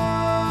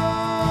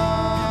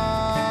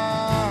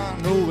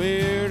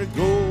 nowhere to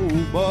go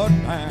but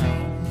down.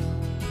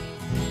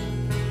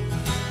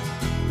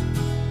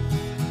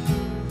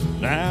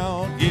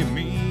 Now give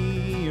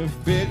me a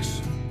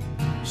fix,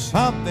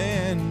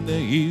 something to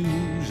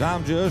use.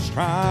 I'm just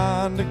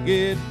trying to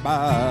get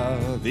by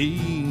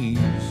these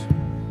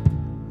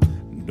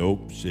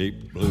dope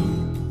sick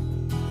blues.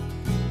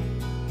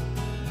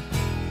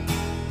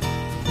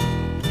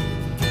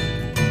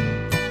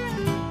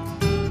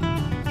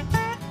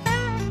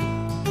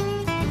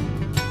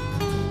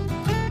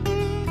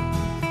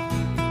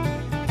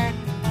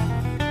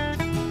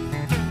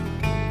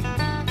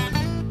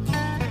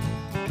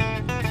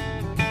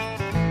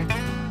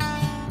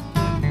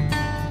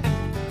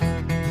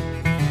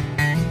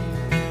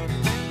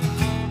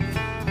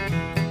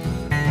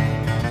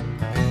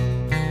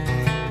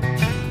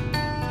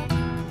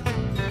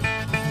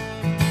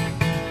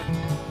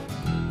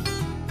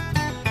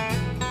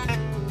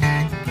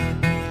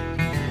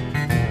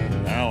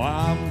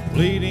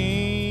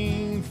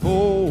 Pleading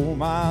for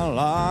my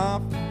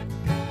life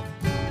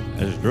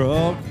as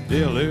drug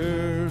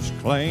dealers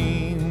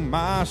claim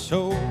my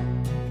soul.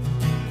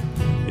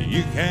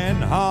 You can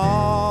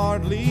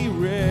hardly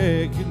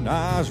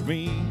recognize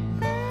me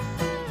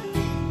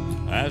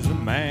as the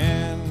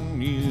man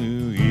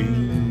you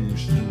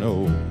used to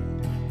know.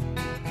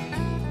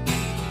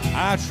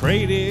 I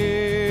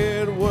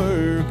traded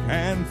work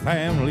and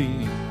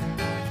family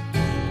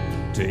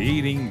to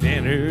eating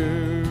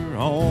dinner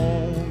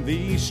on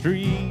these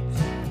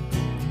streets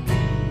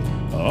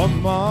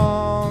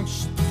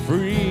amongst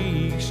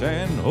freaks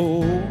and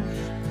hoes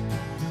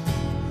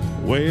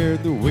where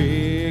the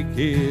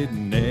wicked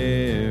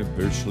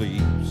never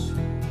sleeps.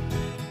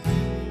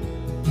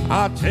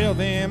 I tell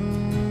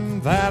them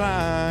that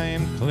I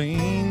am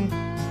clean.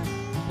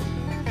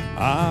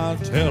 I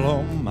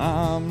tell them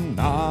I'm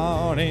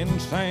not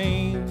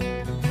insane.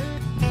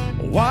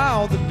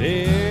 While the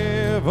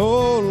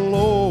devil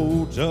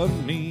loads a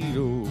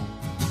needle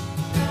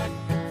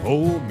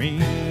for me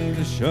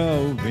to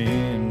shove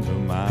into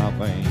my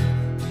vein,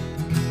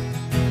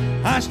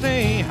 I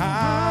stay high.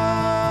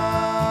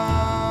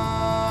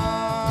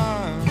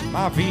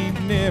 My feet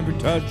never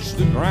touch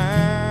the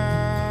ground.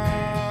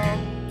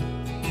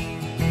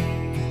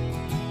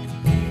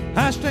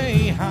 I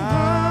stay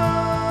high,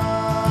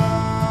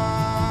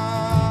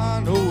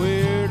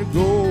 nowhere to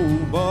go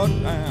but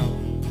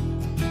down.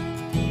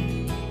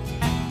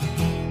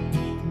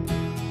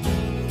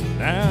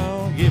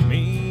 Now give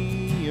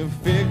me a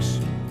fix,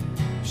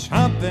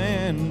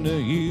 something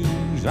to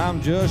use.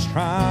 I'm just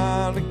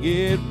trying to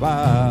get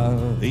by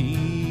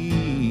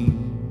these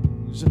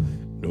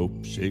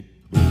dope sick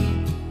blues.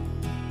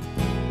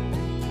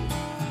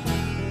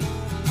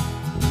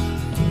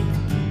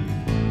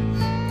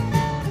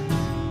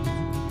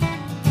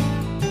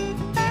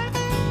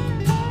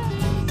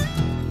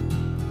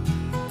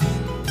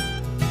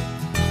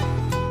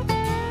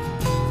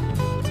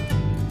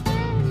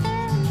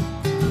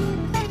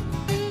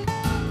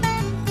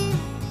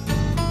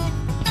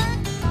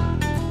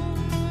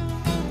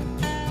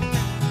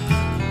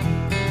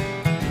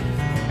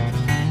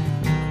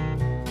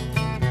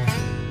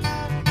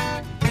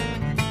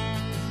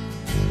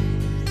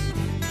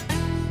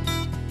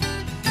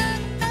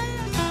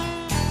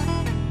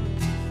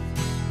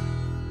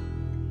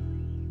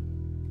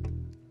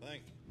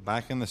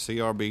 Back in the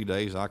CRB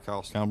days, I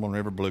call Cumberland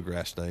River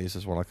Bluegrass days.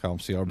 Is what I call them,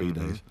 CRB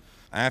days.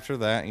 After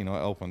that, it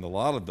opened a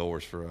lot of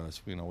doors for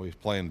us. We was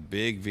playing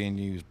big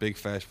venues, big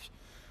festivals.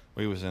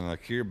 We was in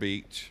Kear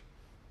Beach.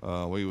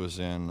 We was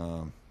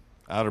in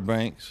Outer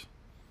Banks,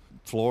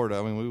 Florida.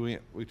 I mean,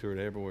 we toured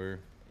everywhere.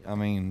 I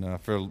mean,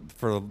 for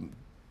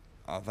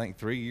I think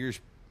 3 years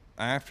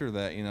after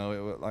that,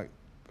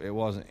 it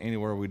wasn't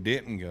anywhere we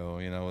didn't go.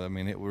 I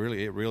mean, it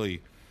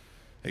really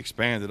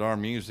expanded our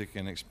music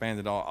and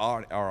expanded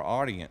our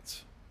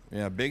audience.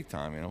 Yeah, big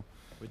time, We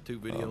had 2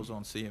 videos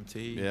on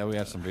CMT. Yeah, we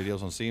had some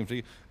videos on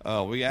CMT.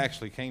 We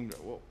actually came to,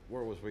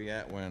 where was we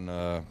at when,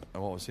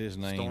 what was his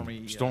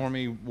name?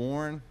 Stormy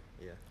Warren.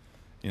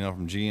 Yeah.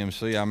 From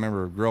GMC. I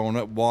remember growing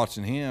up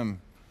watching him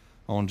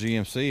on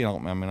GMC. I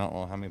don't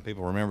know how many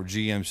people remember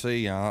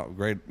GMC. I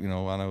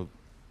know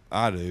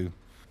I do.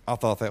 I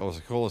thought that was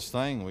the coolest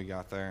thing. We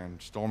got there, and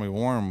Stormy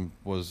Warren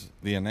was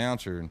the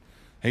announcer, and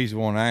he's the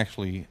one that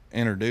actually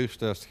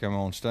introduced us to come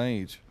on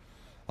stage.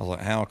 I was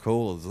like, how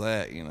cool is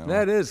that,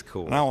 That is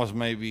cool. And I was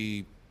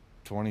maybe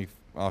 20,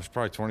 I was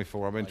probably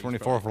 24. I've been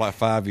 24 for like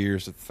 5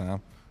 years at the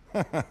time.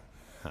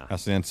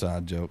 That's the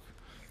inside joke.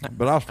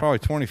 But I was probably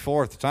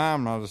 24 at the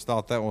time, and I just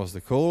thought that was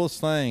the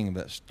coolest thing,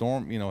 that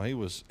Storm, he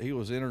was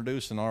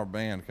introducing our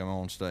band to come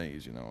on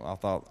stage, I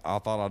thought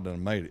I'd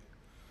done made it.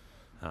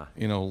 Huh.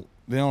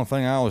 The only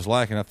thing I was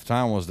lacking at the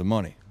time was the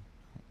money,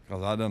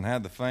 because I done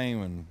had the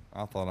fame, and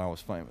I thought I was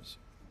famous.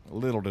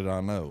 Little did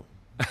I know.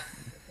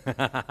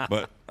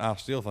 But I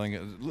still think,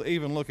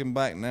 even looking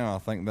back now, I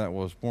think that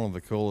was one of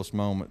the coolest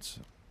moments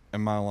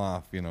in my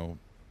life.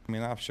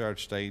 I've shared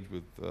stage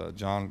with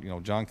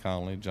John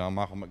Connolly, John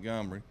Michael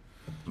Montgomery,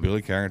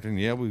 Billy Carrington.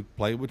 Yeah, we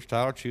played with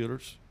Tyler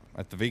Childers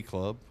at the V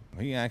Club.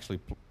 He actually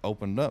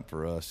opened up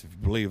for us, if you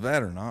believe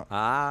that or not.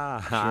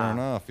 Sure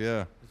enough,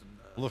 yeah.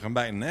 Looking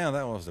back now,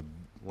 that was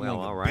one of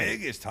the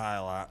biggest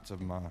highlights of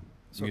my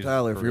So,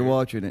 Tyler, if you're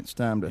watching, it's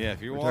time to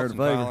if you're watching,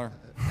 Tyler,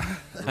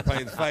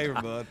 repay the favor,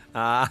 bud.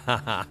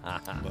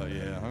 But,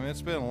 yeah,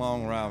 it's been a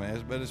long ride,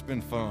 man, but it's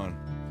been fun.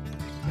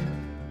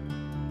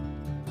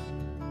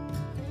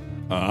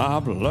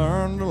 I've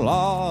learned a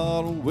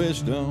lot of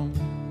wisdom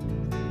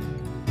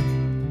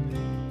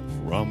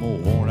from a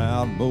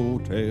worn-out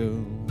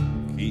motel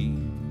key.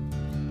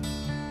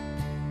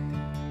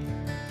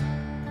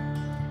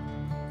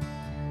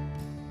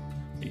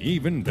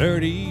 Even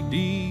dirty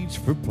deeds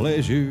for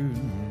pleasure,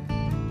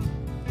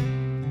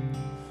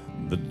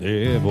 the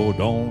devil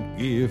don't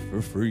give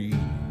for free.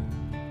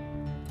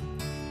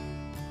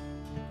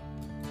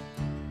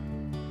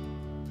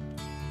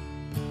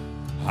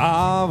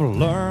 I've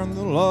learned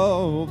the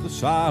love, the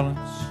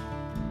silence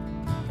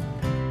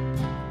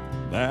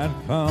that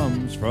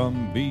comes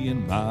from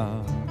being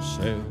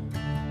myself.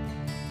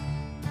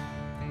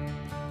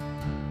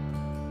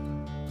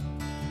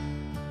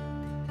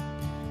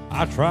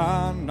 I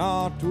try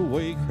not to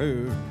wake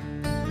her,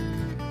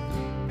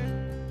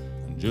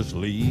 just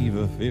leave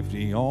a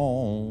 50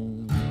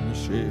 on the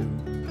shelf.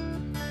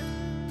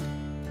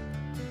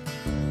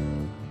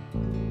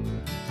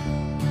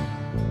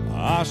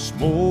 I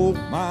smoked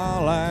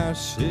my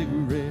last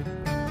cigarette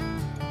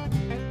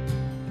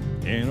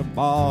in a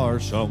bar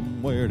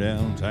somewhere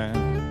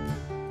downtown.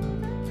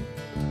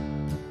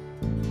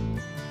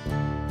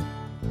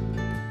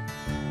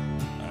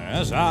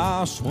 As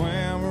I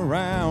swam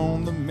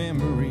around the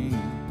memories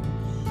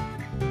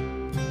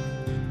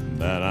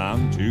that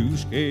I'm too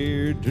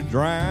scared to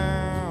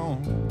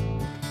drown,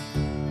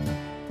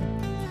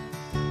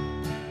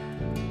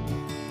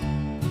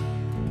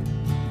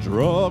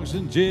 drugs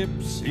and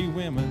gypsy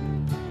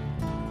women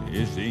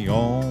is the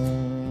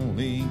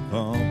only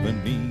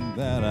company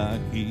that I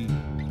keep.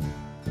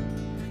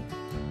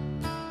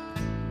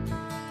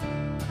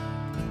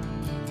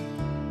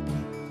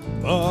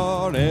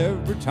 But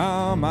every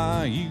time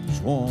I use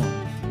one,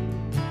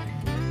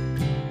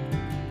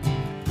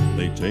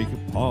 they take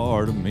a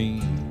part of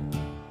me.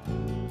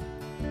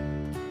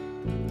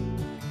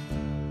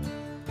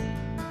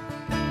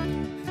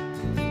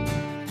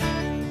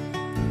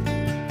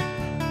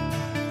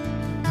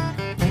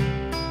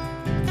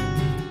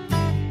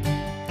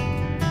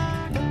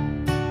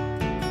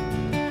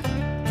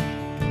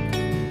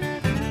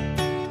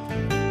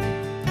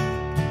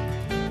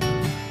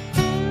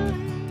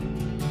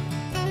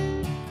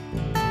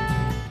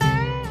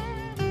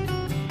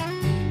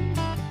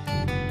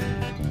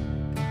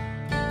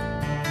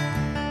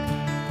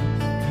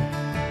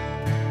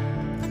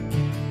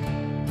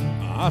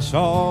 I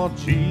saw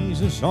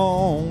Jesus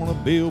on a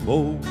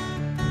billboard.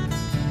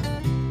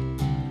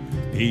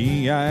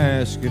 He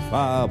asked if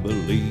I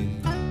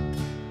believed.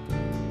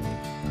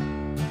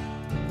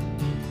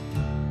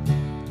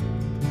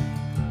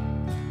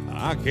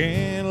 I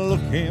can't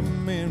look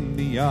him in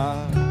the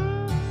eye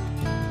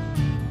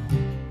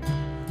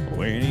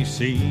when he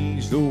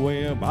sees the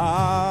web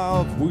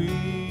I've weaved.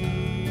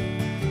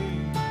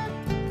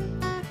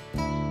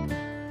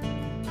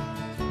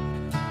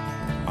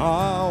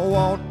 I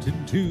walked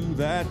into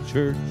that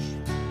church,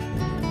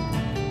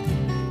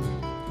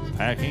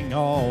 packing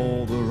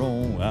all the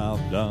wrong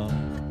I've done.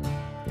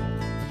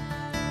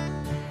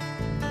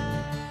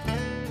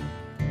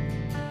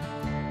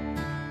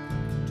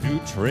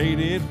 To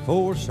trade it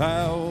for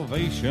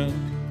salvation,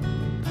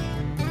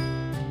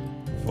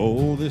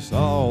 for this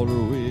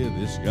altar with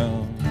this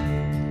gun.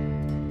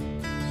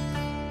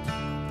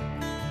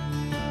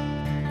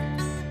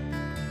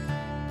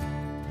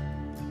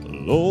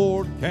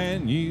 Lord,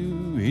 can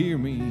you hear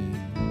me?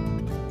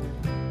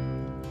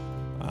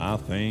 I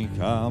think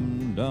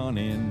I'm done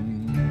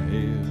in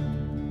hell.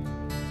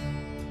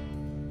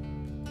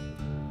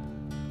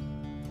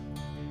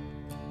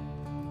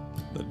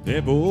 The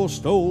devil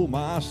stole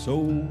my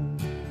soul,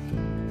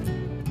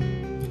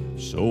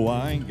 so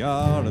I ain't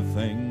got a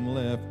thing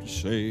left to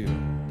sell.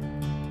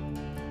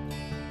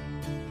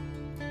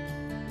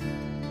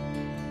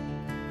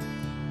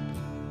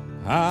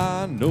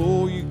 I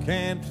know you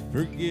can't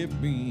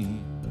forgive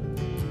me,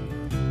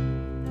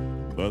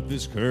 but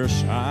this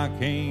curse I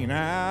can't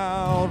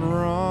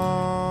outrun.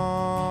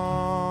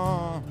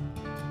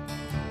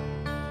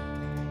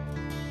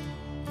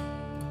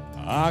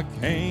 I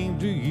came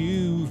to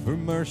you for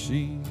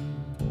mercy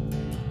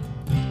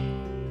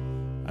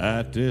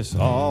at this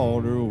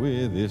altar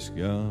with this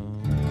gun.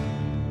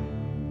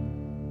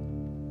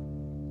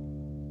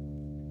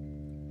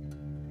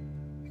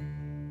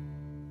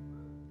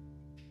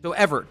 So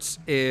Everts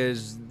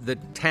is the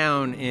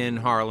town in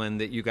Harlan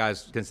that you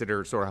guys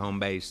consider sort of home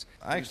base.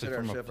 Actually,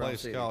 from a ourselves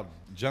place City. called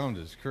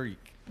Jones's Creek.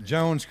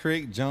 Jones's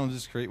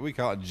Creek. We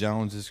call it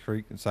Jones's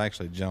Creek. It's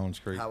actually Jones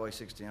Creek. Highway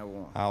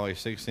 1601. Highway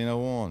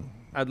 1601.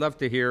 I'd love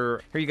to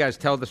hear you guys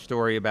tell the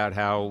story about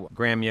how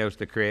Graham Yost,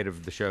 the creator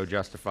of the show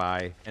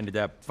Justify, ended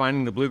up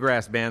finding the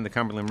bluegrass band, the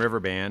Cumberland River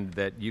Band,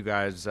 that you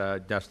guys,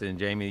 Dustin and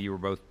Jamie, you were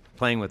both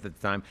playing with at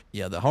the time.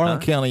 Yeah, the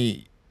Harlan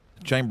County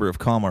Chamber of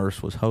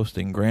Commerce was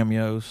hosting Graham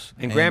Yost.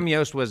 And Graham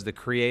Yost was the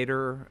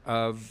creator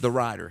of the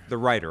writer. The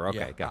writer, okay,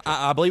 Yeah. gotcha.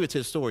 I believe it's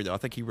his story, though. I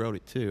think he wrote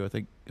it, too. I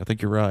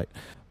think you're right.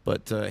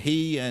 But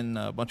he and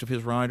a bunch of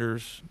his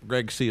writers,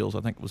 Greg Seals,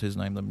 I think was his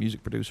name, the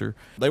music producer,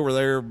 they were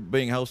there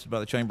being hosted by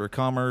the Chamber of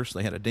Commerce.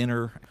 They had a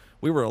dinner.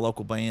 We were a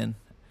local band.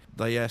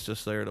 They asked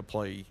us there to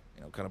play,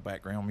 kind of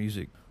background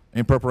music.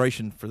 In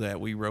preparation for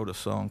that, we wrote a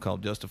song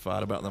called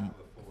Justified about them.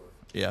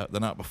 Yeah, the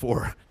night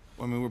before.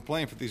 I mean, we're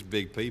playing for these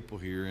big people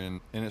here, and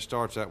it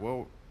starts out,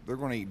 well, they're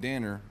going to eat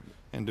dinner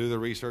and do the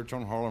research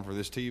on Harlan for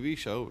this TV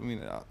show. I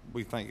mean,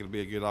 we think it'll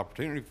be a good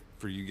opportunity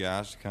for you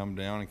guys to come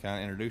down and kind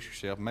of introduce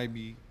yourself.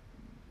 Maybe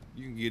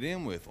you can get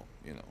in with them,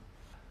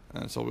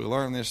 And so we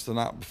learned this the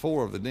night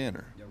before of the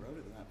dinner. Yeah, wrote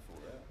it the night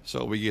before that.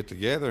 So we get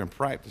together and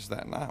practice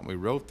that night. We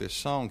wrote this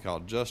song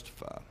called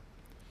Justified.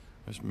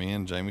 It's me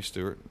and Jamie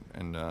Stewart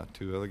and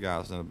two other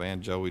guys in the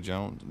band, Joey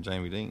Jones and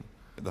Jamie Dean.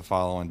 The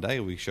following day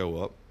we show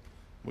up.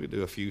 We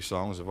do a few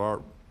songs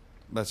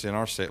that's in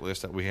our set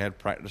list that we had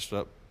practiced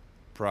up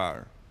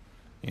prior,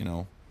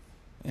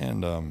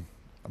 And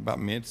about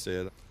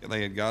mid-set,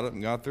 they had got up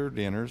and got their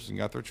dinners and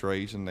got their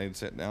trays, and they'd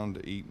sat down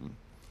to eat, and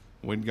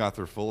we'd got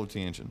their full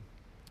attention.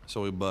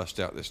 So we bust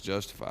out this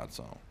Justified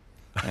song.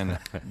 And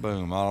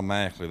boom,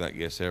 automatically that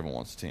gets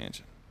everyone's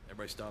attention.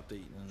 Everybody stopped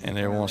eating. And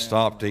everyone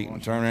stopped eating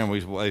and turned around.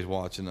 We was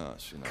watching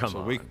us. Come so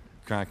on. we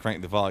kind of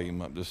crank the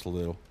volume up just a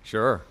little.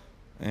 Sure.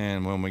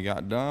 And when we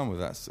got done with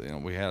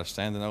that, we had a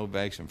standing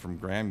ovation from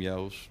Graham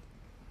Yost,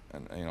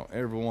 and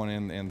everyone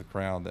in the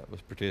crowd that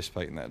was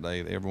participating that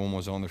day. Everyone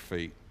was on their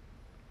feet,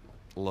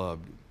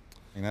 loved it,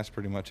 and that's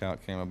pretty much how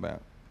it came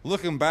about.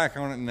 Looking back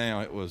on it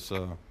now, it was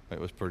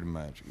pretty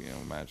magical.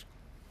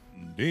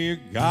 Dear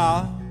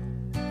God,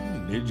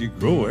 did you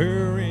grow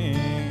her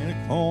in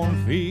a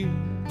cornfield?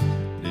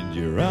 Did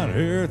you run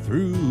her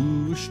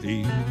through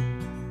steel?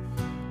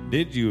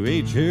 Did you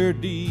age her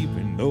deep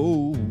in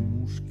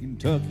those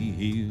Kentucky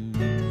hills?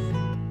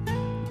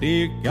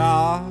 Dear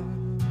God,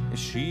 is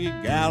she a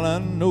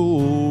gallon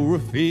or a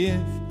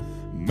fifth?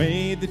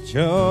 Made the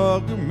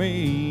chug or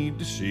made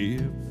the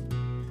sip?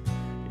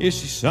 Is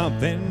she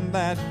something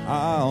that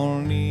I'll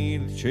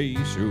need to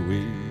chase her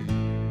with?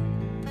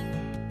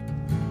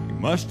 You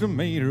must have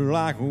made her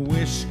like a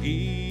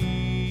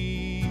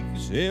whiskey,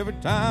 'cause every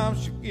time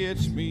she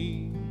gets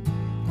me,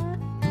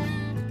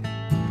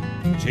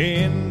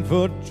 10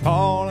 foot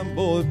tall and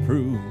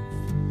bulletproof.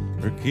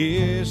 Her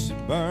kiss,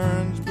 it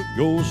burns but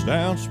goes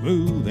down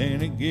smooth,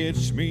 and it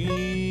gets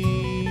me.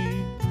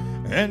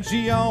 And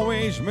she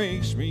always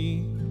makes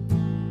me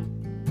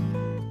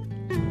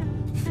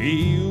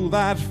feel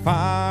that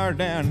fire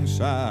down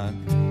inside.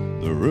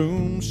 The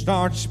room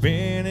starts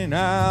spinning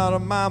out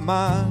of my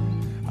mind.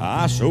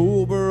 I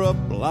sober up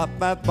like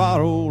that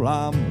bottle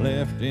I'm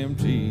left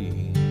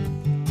empty.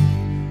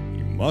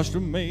 You must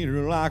have made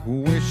her like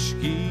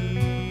whiskey.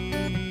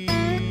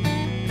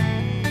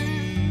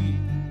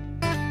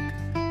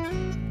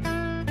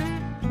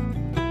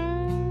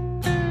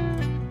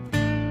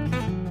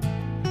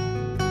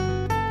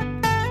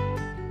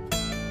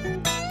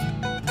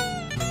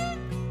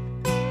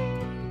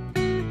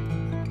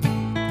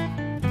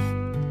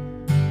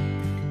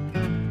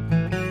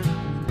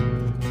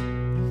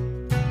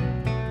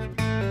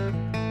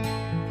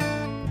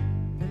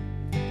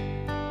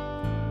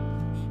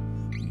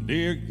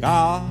 Dear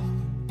God,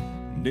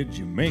 did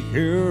you make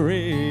her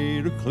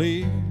red or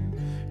clear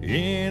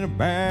in a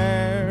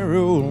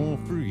barrel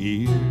for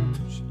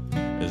years?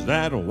 Is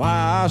that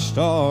why I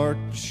start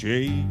to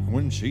shake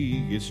when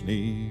she gets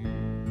near?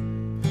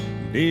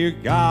 Dear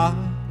God,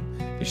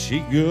 is she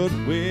good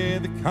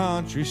with a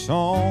country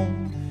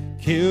song?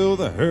 Kill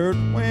the hurt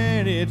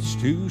when it's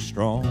too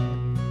strong?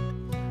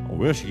 Or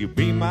will she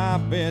be my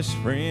best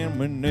friend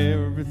when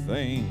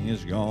everything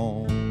is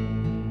gone?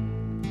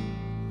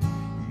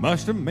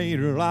 Must have made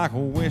her like a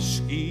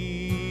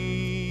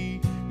whiskey,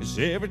 'cause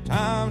every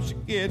time she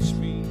gets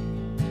me,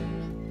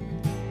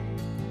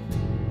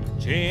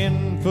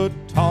 10 foot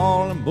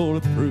tall and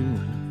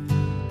bulletproof.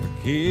 Her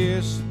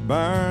kiss, it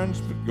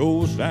burns but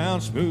goes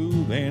down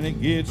smooth, and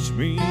it gets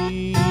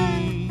me.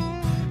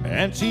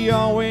 And she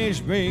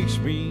always makes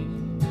me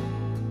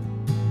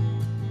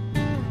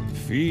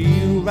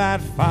feel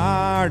that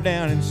fire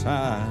down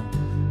inside.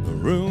 The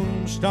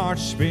room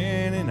starts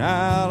spinning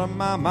out of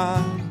my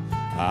mind.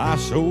 I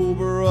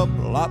sober up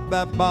like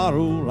that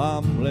bottle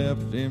I'm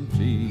left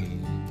empty.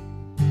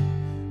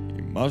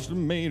 You must have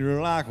made her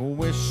like a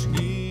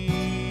whiskey.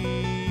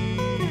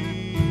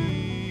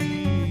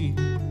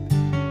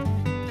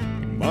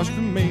 You must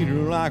have made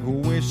her like a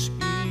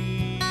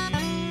whiskey.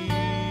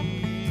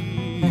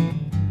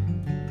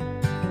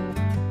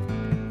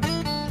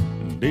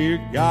 Dear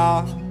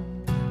God,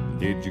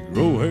 did you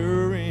grow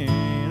her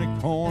in a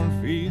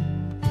cornfield?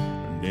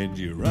 Or did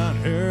you run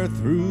her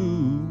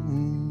through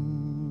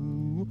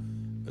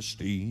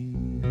steel?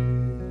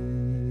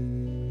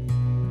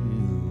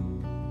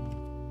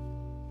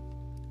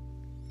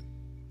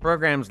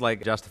 Programs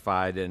like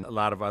Justified and a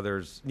lot of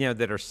others,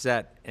 that are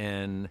set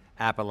in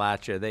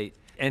Appalachia, they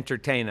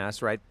entertain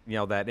us, right?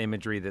 That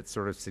imagery that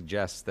sort of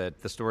suggests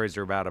that the stories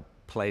are about a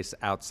place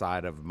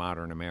outside of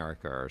modern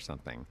America or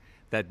something.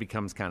 That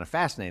becomes kind of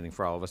fascinating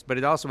for all of us. But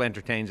it also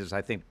entertains us,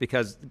 I think,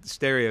 because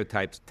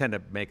stereotypes tend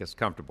to make us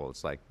comfortable.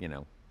 It's like,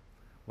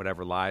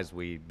 whatever lies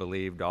we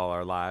believed all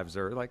our lives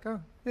are like,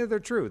 oh, yeah, they're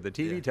true. The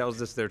TV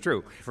tells us they're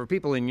true. For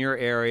people in your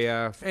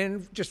area,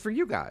 and just for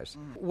you guys,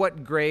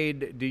 what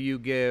grade do you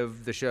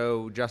give the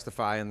show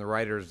Justify and the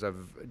writers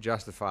of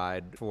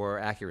Justified for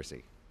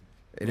accuracy?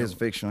 It is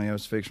fictional,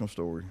 it's a fictional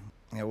story.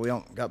 We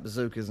don't got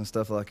bazookas and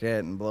stuff like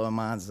that and blowing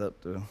minds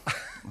up to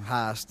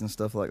heist and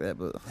stuff like that,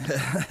 but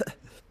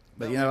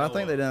I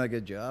think they've done a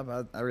good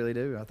job. I really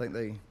do. I think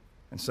they,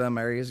 in some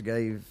areas,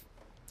 gave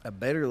a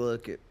better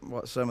look at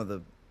what some of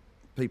the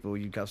people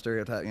you call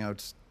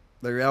stereotypes,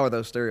 there are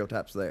those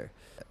stereotypes there.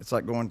 It's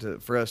like going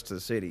for us to the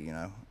city,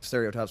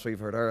 stereotypes we've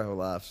heard our whole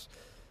lives.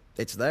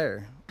 It's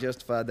there.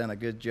 Justified done a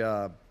good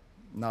job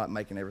not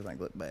making everything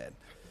look bad.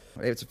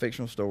 It's a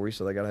fictional story,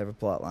 so they got to have a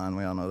plot line.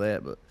 We all know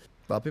that, but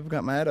a lot of people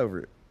got mad over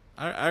it.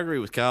 I agree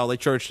with Kyle. They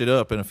churched it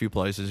up in a few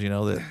places,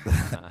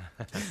 that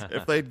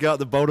if they'd got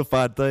the bona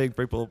fide thing,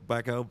 people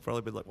back home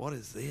probably be like, what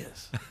is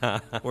this?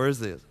 Where is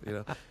this?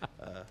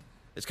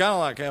 It's kind of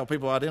like how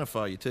people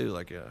identify you, too.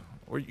 Like,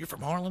 you're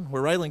from Harlan?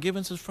 Where Raylan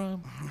Givens is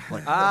from?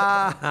 Like,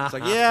 it's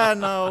like, yeah,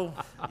 no.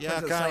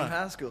 Yeah, kind of. Same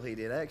high school he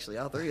did, actually,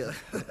 all three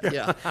of them.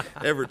 Yeah,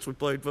 Everett's, we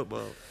played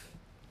football.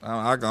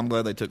 I'm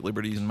glad they took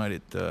liberties and made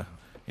it,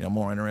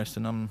 more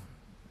interesting.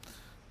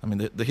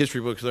 The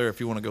history book's there if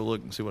you want to go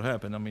look and see what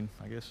happened.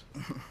 I guess.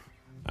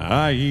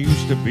 I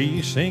used to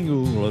be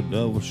single, a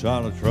double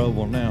shot of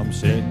trouble. Now I'm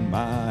setting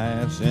my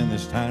ass in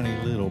this tiny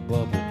little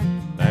bubble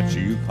that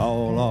you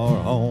call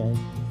our home.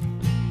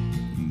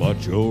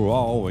 But you're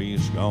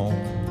always gone.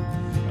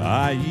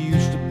 I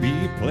used to be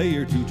a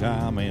player,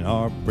 two-time and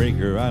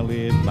heartbreaker. I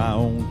lived my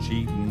own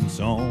cheating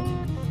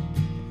song.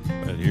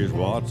 But here's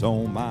what's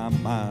on my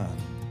mind.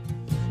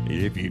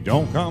 If you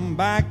don't come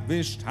back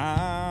this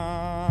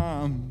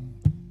time,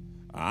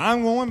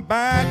 I'm going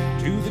back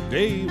to the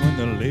day when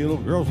the little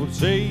girls would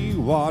say,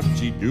 what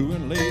you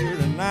doing later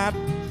tonight?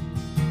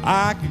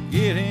 I could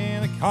get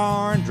in a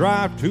car and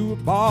drive to a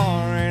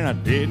bar, and I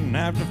didn't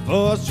have to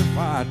fuss or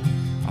fight.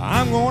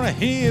 I'm gonna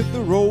hit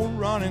the road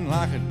running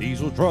like a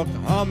diesel truck,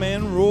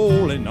 humming,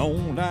 rolling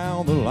on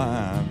down the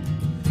line.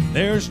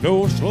 There's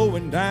no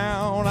slowing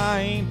down,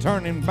 I ain't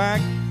turning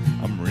back.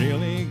 I'm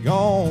really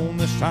gone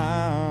this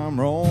time,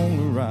 wrong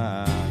to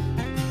right.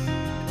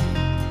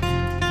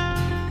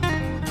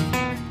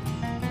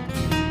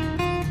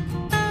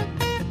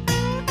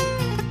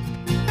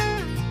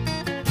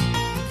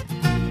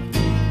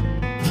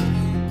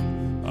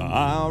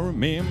 I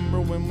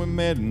remember when we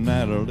met in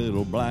that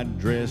little black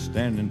dress,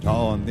 standing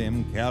tall in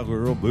them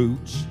cowgirl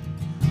boots,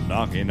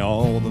 knocking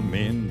all the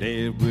men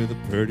dead with a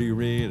pretty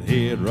red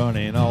head,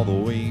 running all the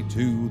way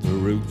to the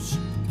roots.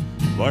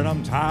 But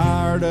I'm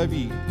tired of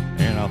you,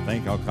 and I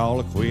think I'll call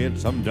it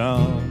quits. I'm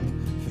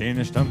done,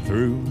 finished, I'm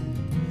through.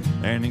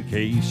 And in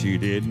case you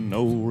didn't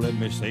know, let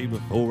me say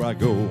before I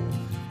go,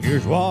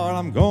 here's what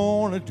I'm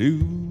gonna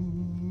do.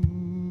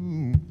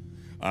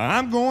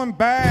 I'm going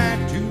back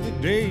to the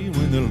day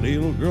when the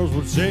little girls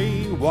would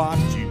say, what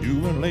you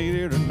doing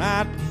later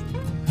tonight?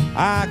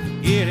 I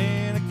could get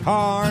in a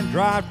car and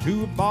drive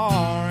to a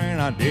bar,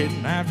 and I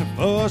didn't have to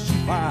fuss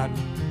and fight.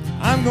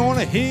 I'm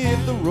gonna hit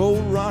the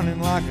road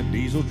running like a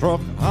diesel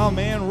truck,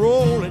 humming,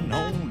 rolling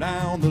on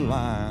down the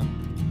line.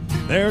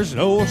 There's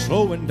no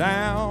slowing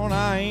down,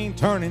 I ain't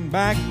turning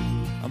back.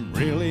 I'm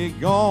really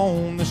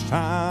gone this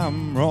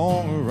time,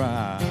 wrong or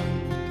right.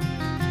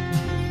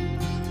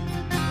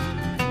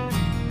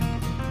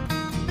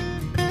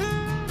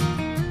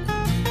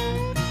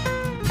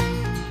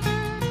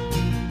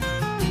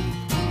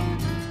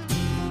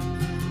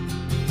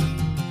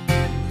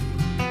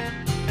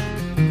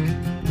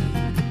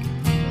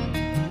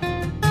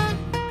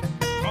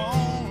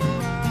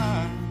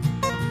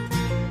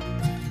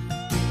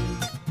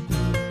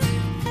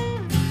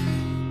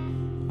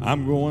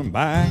 I'm going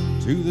back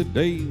to the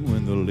day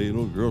when the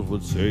little girls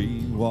would say,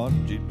 what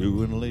you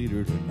doing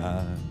later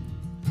tonight?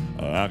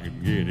 I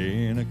could get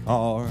in a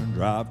car and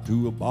drive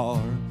to a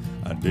bar.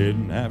 I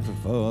didn't have to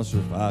fuss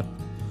or fight.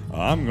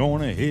 I'm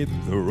gonna hit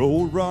the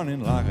road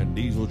running like a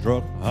diesel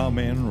truck,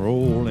 humming,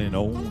 rolling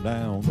on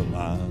down the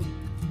line.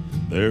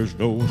 There's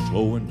no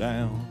slowing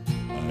down,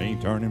 I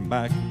ain't turning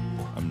back.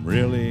 I'm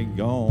really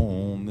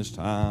gone this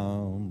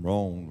time,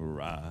 wrong to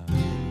right.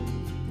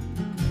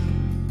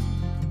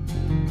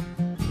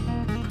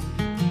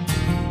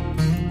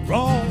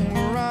 Wrong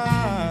or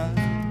right,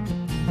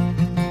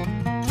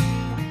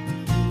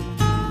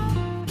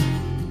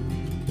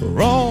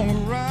 wrong or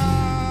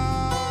right,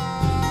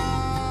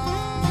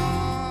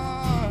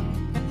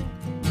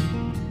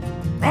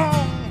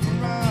 wrong or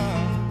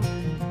right.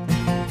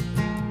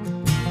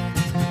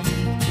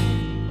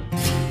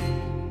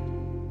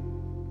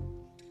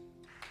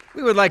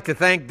 We would like to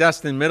thank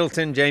Dustin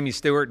Middleton, Jamie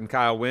Stewart, and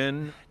Kyle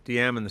Wynn,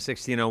 DM and the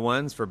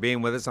 1601s, for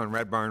being with us on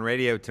Red Barn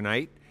Radio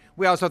tonight.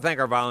 We also thank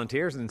our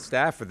volunteers and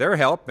staff for their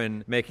help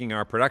in making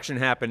our production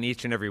happen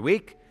each and every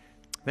week.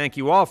 Thank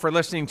you all for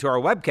listening to our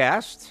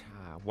webcast,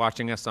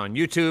 watching us on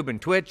YouTube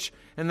and Twitch,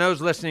 and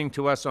those listening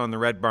to us on the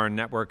Red Barn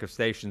network of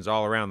stations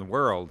all around the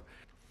world.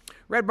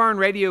 Red Barn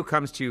Radio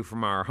comes to you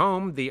from our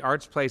home, the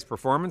Arts Place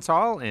Performance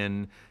Hall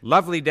in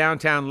lovely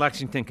downtown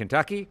Lexington,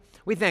 Kentucky.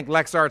 We thank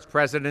LexArts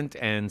President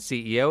and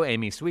CEO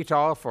Amy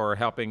Sweetall for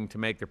helping to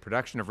make the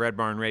production of Red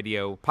Barn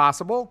Radio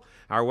possible.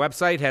 Our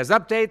website has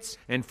updates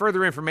and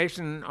further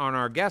information on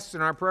our guests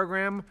in our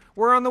program.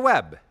 We're on the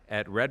web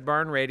at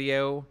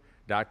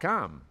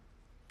redbarnradio.com.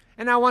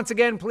 And now once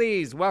again,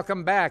 please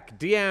welcome back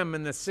DM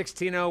and the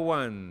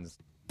 1601s.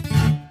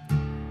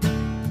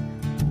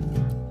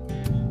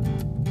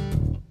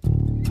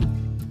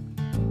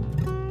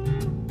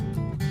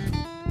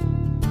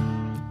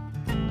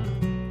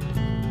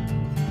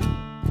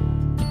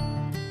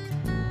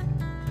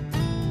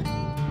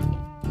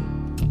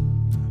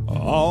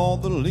 All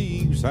the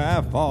leaves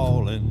have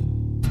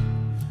fallen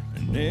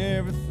and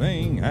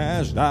everything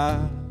has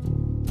died.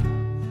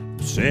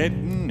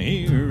 Sitting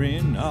here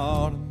in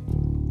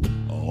autumn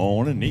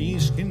on an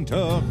East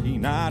Kentucky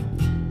night,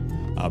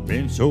 I've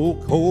been so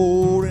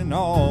cold and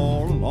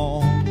all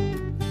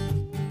alone,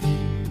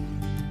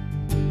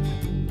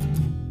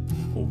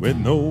 with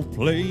no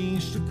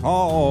place to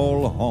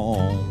call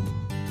home.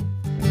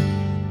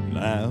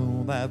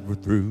 Now that we're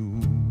through,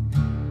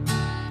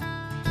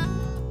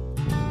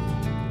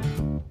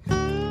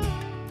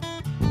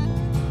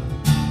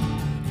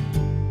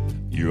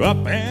 You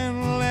up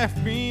and left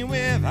me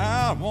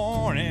without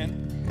warning.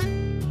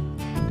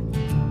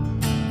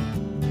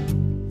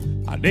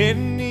 I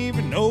didn't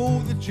even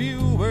know that you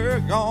were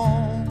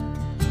gone.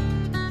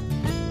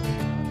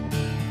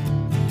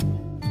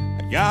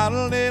 I got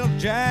a little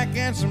jack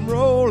and some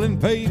rolling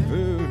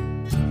paper.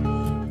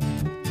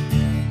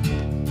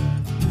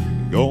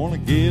 Gonna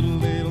get a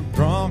little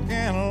drunk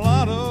and a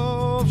lot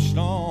of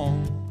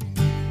stone.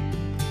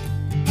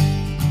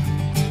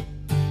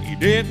 You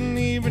didn't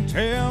even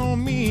tell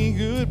me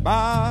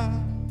goodbye,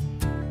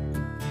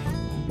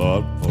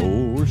 but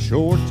for a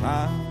short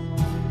time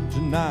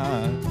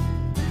tonight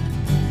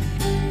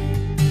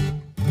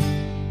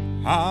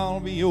I'll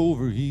be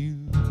over you.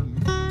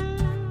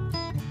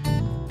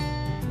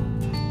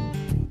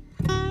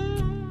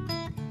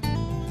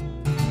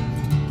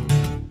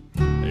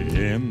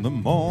 In the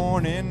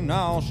morning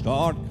I'll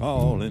start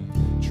calling,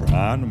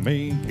 trying to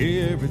make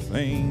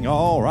everything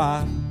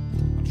alright.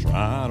 I'm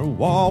trying to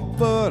walk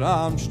but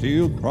I'm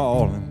still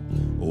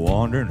crawling,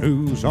 wondering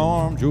whose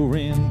arms you're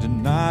in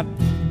tonight.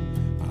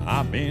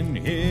 I've been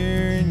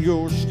here and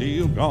you're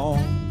still gone,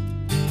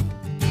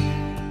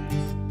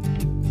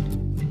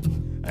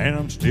 and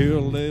I'm still a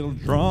little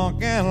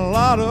drunk and a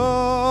lot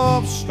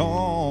of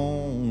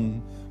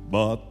stone,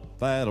 but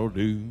that'll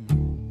do.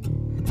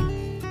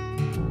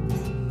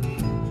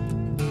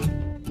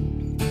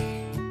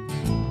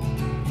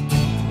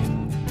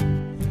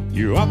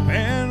 You up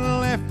and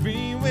left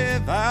me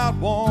without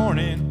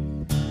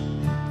warning.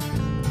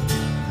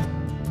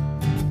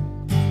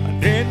 I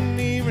didn't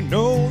even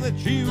know that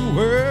you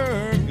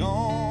were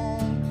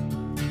gone.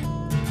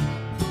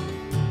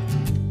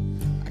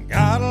 I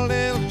got a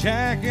little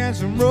jack and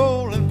some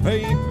rolling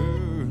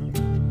paper.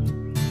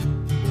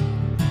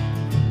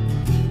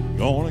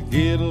 Gonna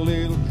get a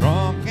little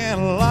drunk and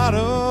a lot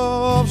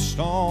of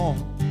stone.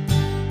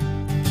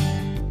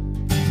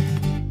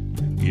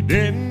 You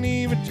didn't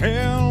even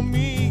tell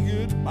me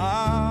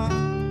goodbye,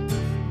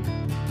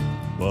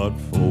 but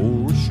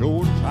for a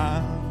short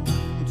time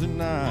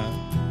tonight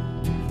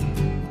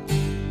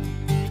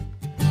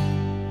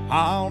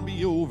I'll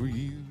be over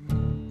you.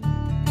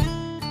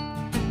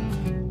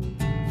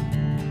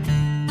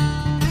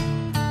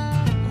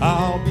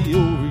 I'll be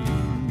over you.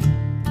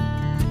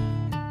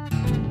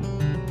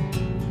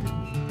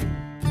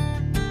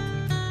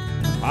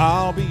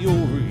 I'll be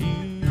over you.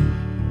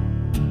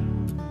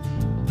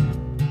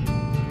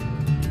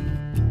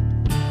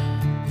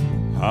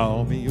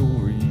 I'll be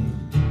over you.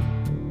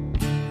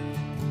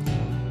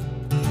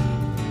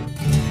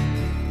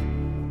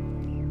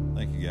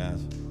 Thank you,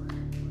 guys.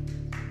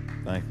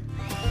 Thank you.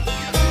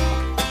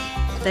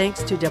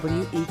 Thanks to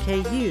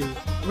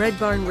WEKU, Red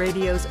Barn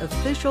Radio's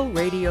official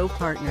radio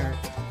partner,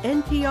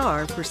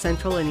 NPR for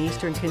Central and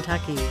Eastern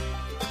Kentucky.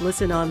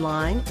 Listen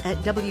online at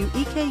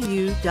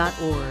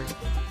weku.org.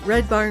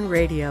 Red Barn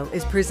Radio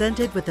is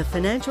presented with the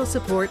financial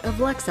support of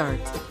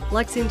LexArts,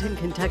 Lexington,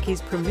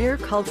 Kentucky's premier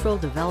cultural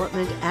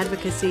development,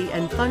 advocacy,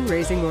 and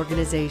fundraising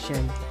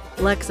organization.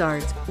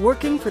 LexArts,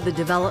 working for the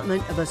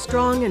development of a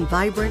strong and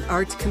vibrant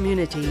arts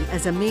community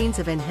as a means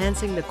of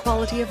enhancing the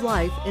quality of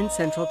life in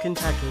Central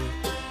Kentucky.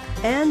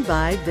 And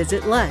by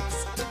Visit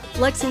Lex,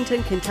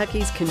 Lexington,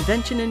 Kentucky's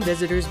Convention and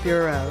Visitors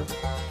Bureau.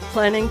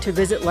 Planning to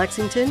visit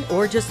Lexington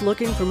or just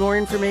looking for more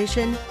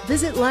information?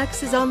 Visit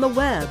Lex is on the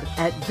web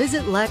at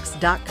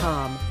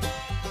visitlex.com.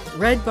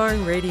 Red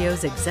Barn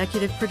Radio's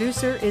executive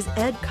producer is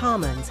Ed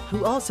Commons,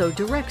 who also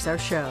directs our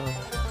show.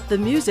 The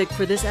music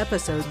for this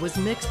episode was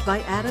mixed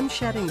by Adam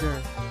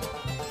Schettinger.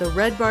 The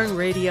Red Barn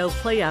Radio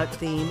playout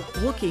theme,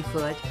 Wookie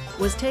Foot,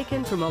 was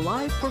taken from a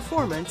live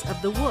performance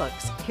of the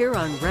Wooks here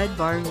on Red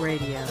Barn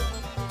Radio.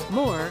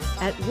 More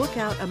at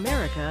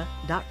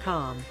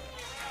wookoutamerica.com.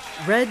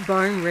 Red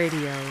Barn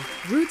Radio,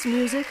 roots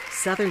music,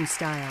 Southern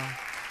style.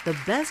 The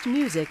best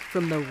music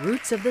from the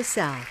roots of the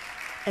South,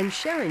 and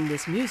sharing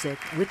this music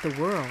with the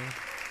world.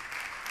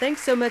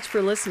 Thanks so much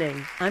for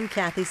listening. I'm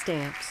Kathy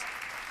Stamps.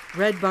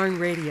 Red Barn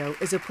Radio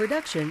is a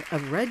production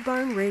of Red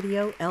Barn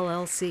Radio,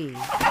 LLC.